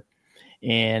paper,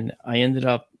 and I ended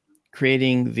up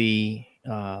creating the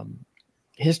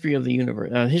history of the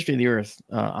universe, history of the Earth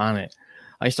on it.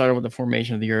 I started with the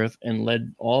formation of the Earth and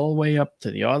led all the way up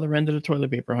to the other end of the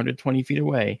toilet paper, 120 feet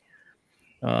away,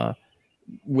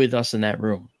 with us in that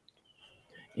room.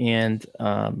 And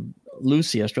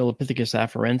Lucy, Australopithecus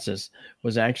afarensis,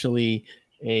 was actually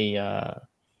a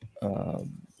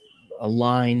a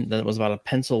line that was about a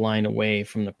pencil line away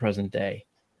from the present day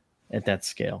at that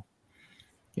scale.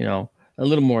 A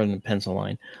little more than a pencil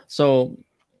line. So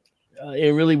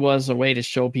it really was a way to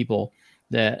show people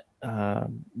that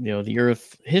the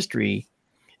Earth history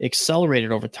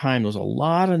accelerated over time. There was a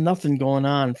lot of nothing going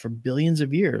on for billions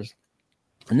of years,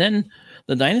 and then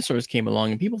the dinosaurs came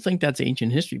along, and people think that's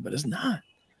ancient history, but it's not.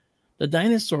 The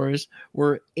dinosaurs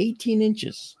were 18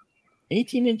 inches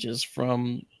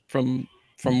from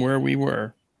where we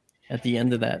were at the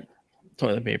end of that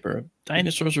toilet paper.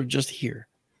 Dinosaurs were just here,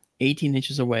 18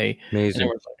 inches away. Amazing. And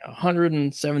there was like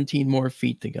 117 more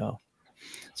feet to go.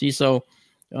 See, so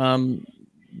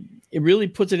it really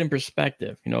puts it in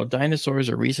perspective. Dinosaurs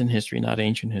are recent history, not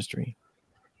ancient history.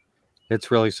 It's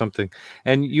really something.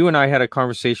 And you and I had a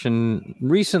conversation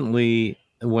recently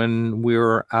when we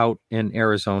were out in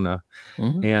Arizona,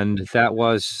 and that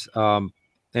was,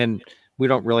 and we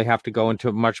don't really have to go into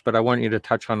it much, but I want you to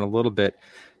touch on a little bit.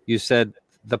 You said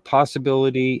the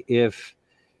possibility if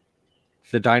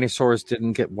the dinosaurs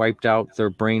didn't get wiped out, their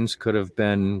brains could have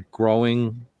been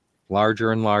growing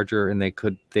larger and larger, and they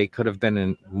could have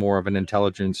been more of an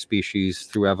intelligent species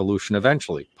through evolution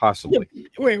eventually, possibly.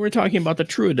 We're talking about the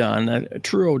Troodon,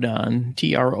 Troodon.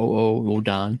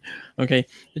 Okay,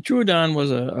 the Troodon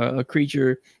was a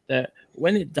creature that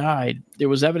when it died, there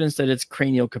was evidence that its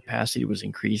cranial capacity was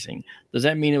increasing. Does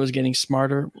that mean it was getting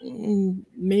smarter?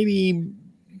 Maybe,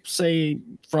 say,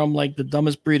 from like the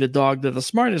dumbest breed of dog to the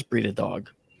smartest breed of dog.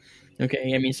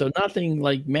 Okay, I mean, so nothing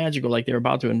like magical, like they're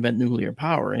about to invent nuclear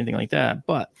power or anything like that.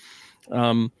 But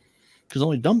because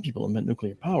only dumb people invent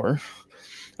nuclear power.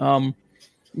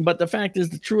 But the fact is,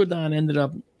 the Troodon ended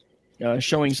up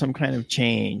showing some kind of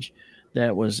change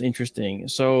that was interesting.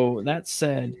 So that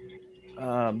said,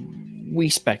 we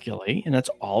speculate, and that's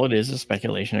all it is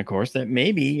speculation, of course, that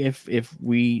maybe if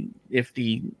the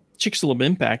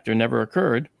Chicxulub impactor never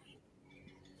occurred,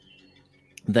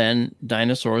 then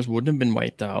dinosaurs wouldn't have been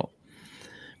wiped out.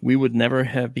 We would never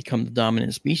have become the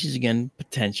dominant species again,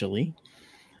 potentially.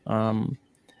 And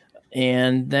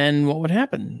then what would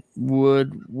happen?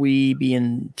 Would we be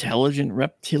intelligent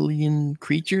reptilian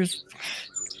creatures?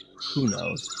 Who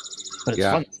knows? But it's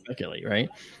fun to speculate, right?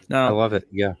 Now, I love it.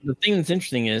 Yeah. The thing that's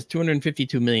interesting is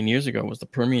 252 million years ago was the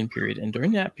Permian period. And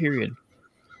during that period,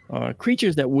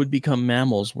 creatures that would become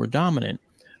mammals were dominant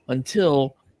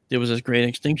until there was this great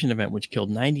extinction event, which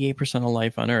killed 98% of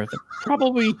life on Earth,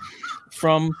 probably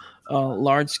from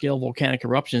large-scale volcanic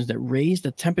eruptions that raised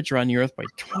the temperature on the Earth by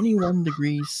 21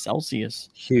 degrees Celsius.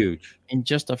 Huge. In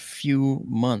just a few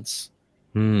months.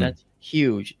 That's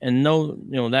huge. And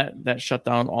that shut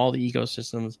down all the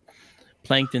ecosystems.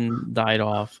 Plankton died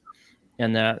off,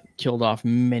 and that killed off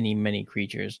many, many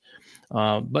creatures.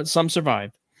 But some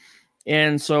survived.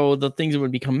 And so the things that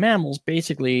would become mammals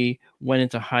basically went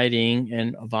into hiding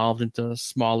and evolved into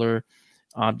smaller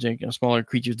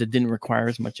creatures that didn't require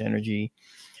as much energy.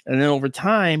 And then over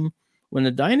time, when the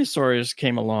dinosaurs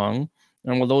came along,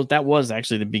 and although that was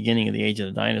actually the beginning of the age of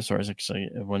the dinosaurs,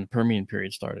 actually when the Permian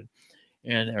period started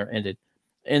or ended.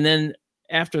 And then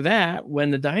after that, when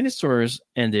the dinosaurs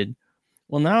ended,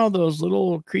 well, now those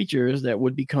little creatures that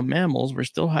would become mammals were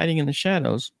still hiding in the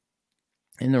shadows.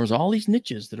 And there was all these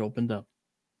niches that opened up.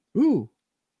 Ooh,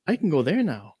 I can go there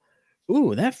now.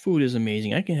 Ooh, that food is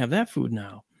amazing. I can have that food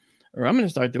now. Or I'm going to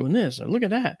start doing this. Or look at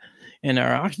that. And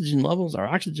our oxygen levels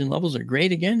are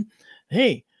great again.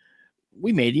 Hey,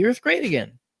 we made the Earth great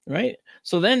again, right?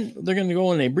 So then they're going to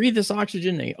go and they breathe this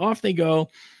oxygen. Off they go,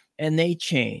 and they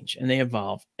change and they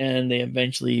evolve, and they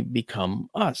eventually become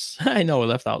us. I know I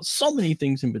left out so many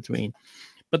things in between.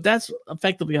 But that's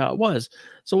effectively how it was.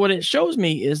 So what it shows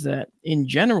me is that in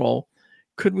general,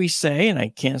 could we say, and I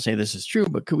can't say this is true,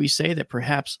 but could we say that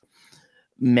perhaps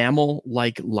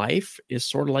mammal-like life is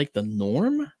sort of like the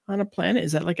norm on a planet?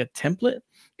 Is that like a template?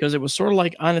 Because it was sort of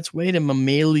like on its way to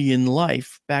mammalian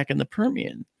life back in the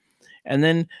Permian. And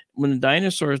then when the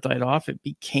dinosaurs died off, it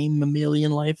became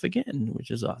mammalian life again,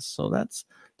 which is us. So that's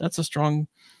a strong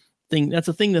thing. That's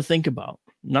a thing to think about.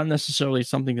 Not necessarily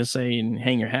something to say and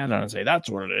hang your hat on and say that's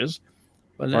what it is,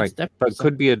 but that's right. But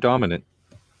could be a dominant.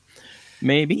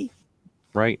 Maybe.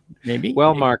 Right. Maybe.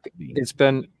 Well, Mark, it's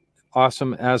been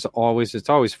awesome as always. It's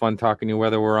always fun talking to you,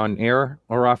 whether we're on air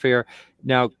or off air.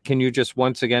 Now, can you just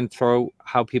once again throw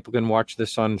how people can watch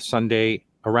this on Sunday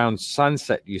around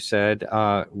sunset? You said.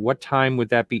 What time would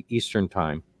that be Eastern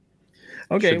time?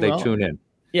 Okay. Should they tune in?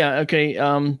 Yeah. Okay.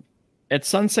 At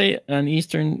sunset on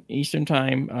Eastern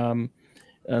time.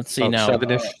 Let's see now.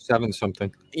 7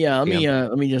 something. Yeah,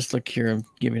 let me just look here and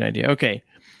give you an idea. Okay,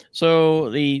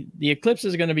 so the eclipse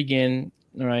is going to begin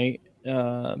right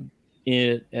at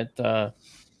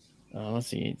let's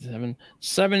see,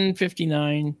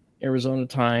 7:59 Arizona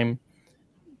time.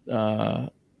 No,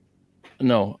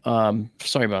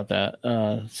 sorry about that.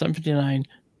 7:59,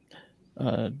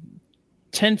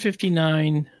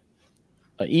 10:59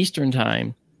 Eastern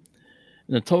time.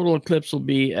 And the total eclipse will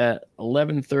be at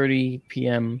 11:30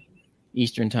 p.m.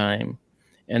 Eastern time,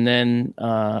 and then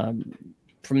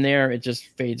from there it just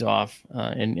fades off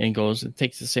and goes. It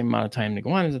takes the same amount of time to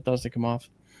go on as it does to come out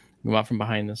from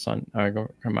behind the sun,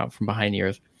 or come out from behind the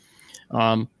Earth.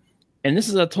 And this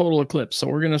is a total eclipse, so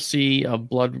we're going to see a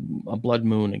blood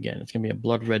moon again. It's going to be a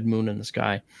blood red moon in the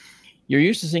sky. You're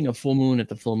used to seeing a full moon at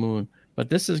the full moon, but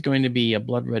this is going to be a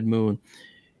blood red moon.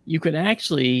 You could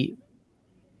actually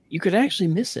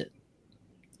miss it.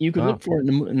 You could look for it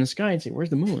in the sky and say, "Where's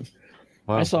the moon?"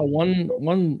 Wow. I saw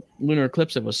one lunar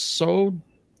eclipse that was so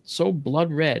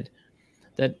blood red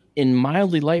that in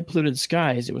mildly light polluted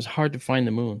skies, it was hard to find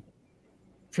the moon.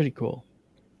 Pretty cool.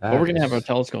 But we're going to have our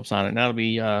telescopes on it. And that'll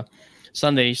be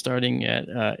Sunday starting at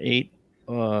 8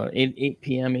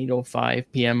 p.m., 8:05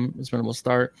 p.m. is when we'll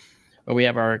start. But we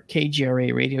have our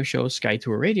KGRA radio show, Sky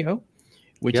Tour Radio,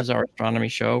 which is our astronomy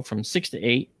show from 6 to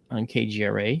 8 on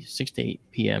KGRA, 6 to 8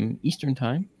 p.m. Eastern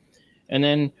time. And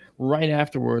then right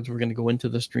afterwards, we're going to go into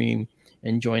the stream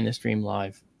and join the stream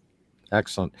live.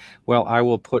 Excellent. Well, I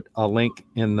will put a link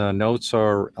in the notes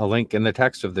or a link in the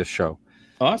text of this show.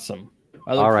 Awesome.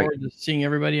 I look forward to seeing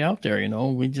everybody out there.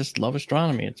 We just love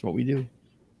astronomy. It's what we do.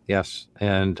 Yes.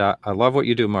 And I love what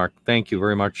you do, Mark. Thank you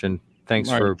very much. And thanks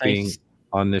for being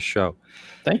on this show.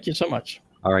 Thank you so much.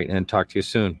 All right. And talk to you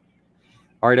soon.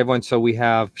 All right, everyone. So we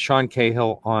have Sean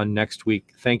Cahill on next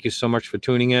week. Thank you so much for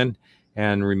tuning in.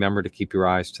 And remember to keep your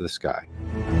eyes to the sky.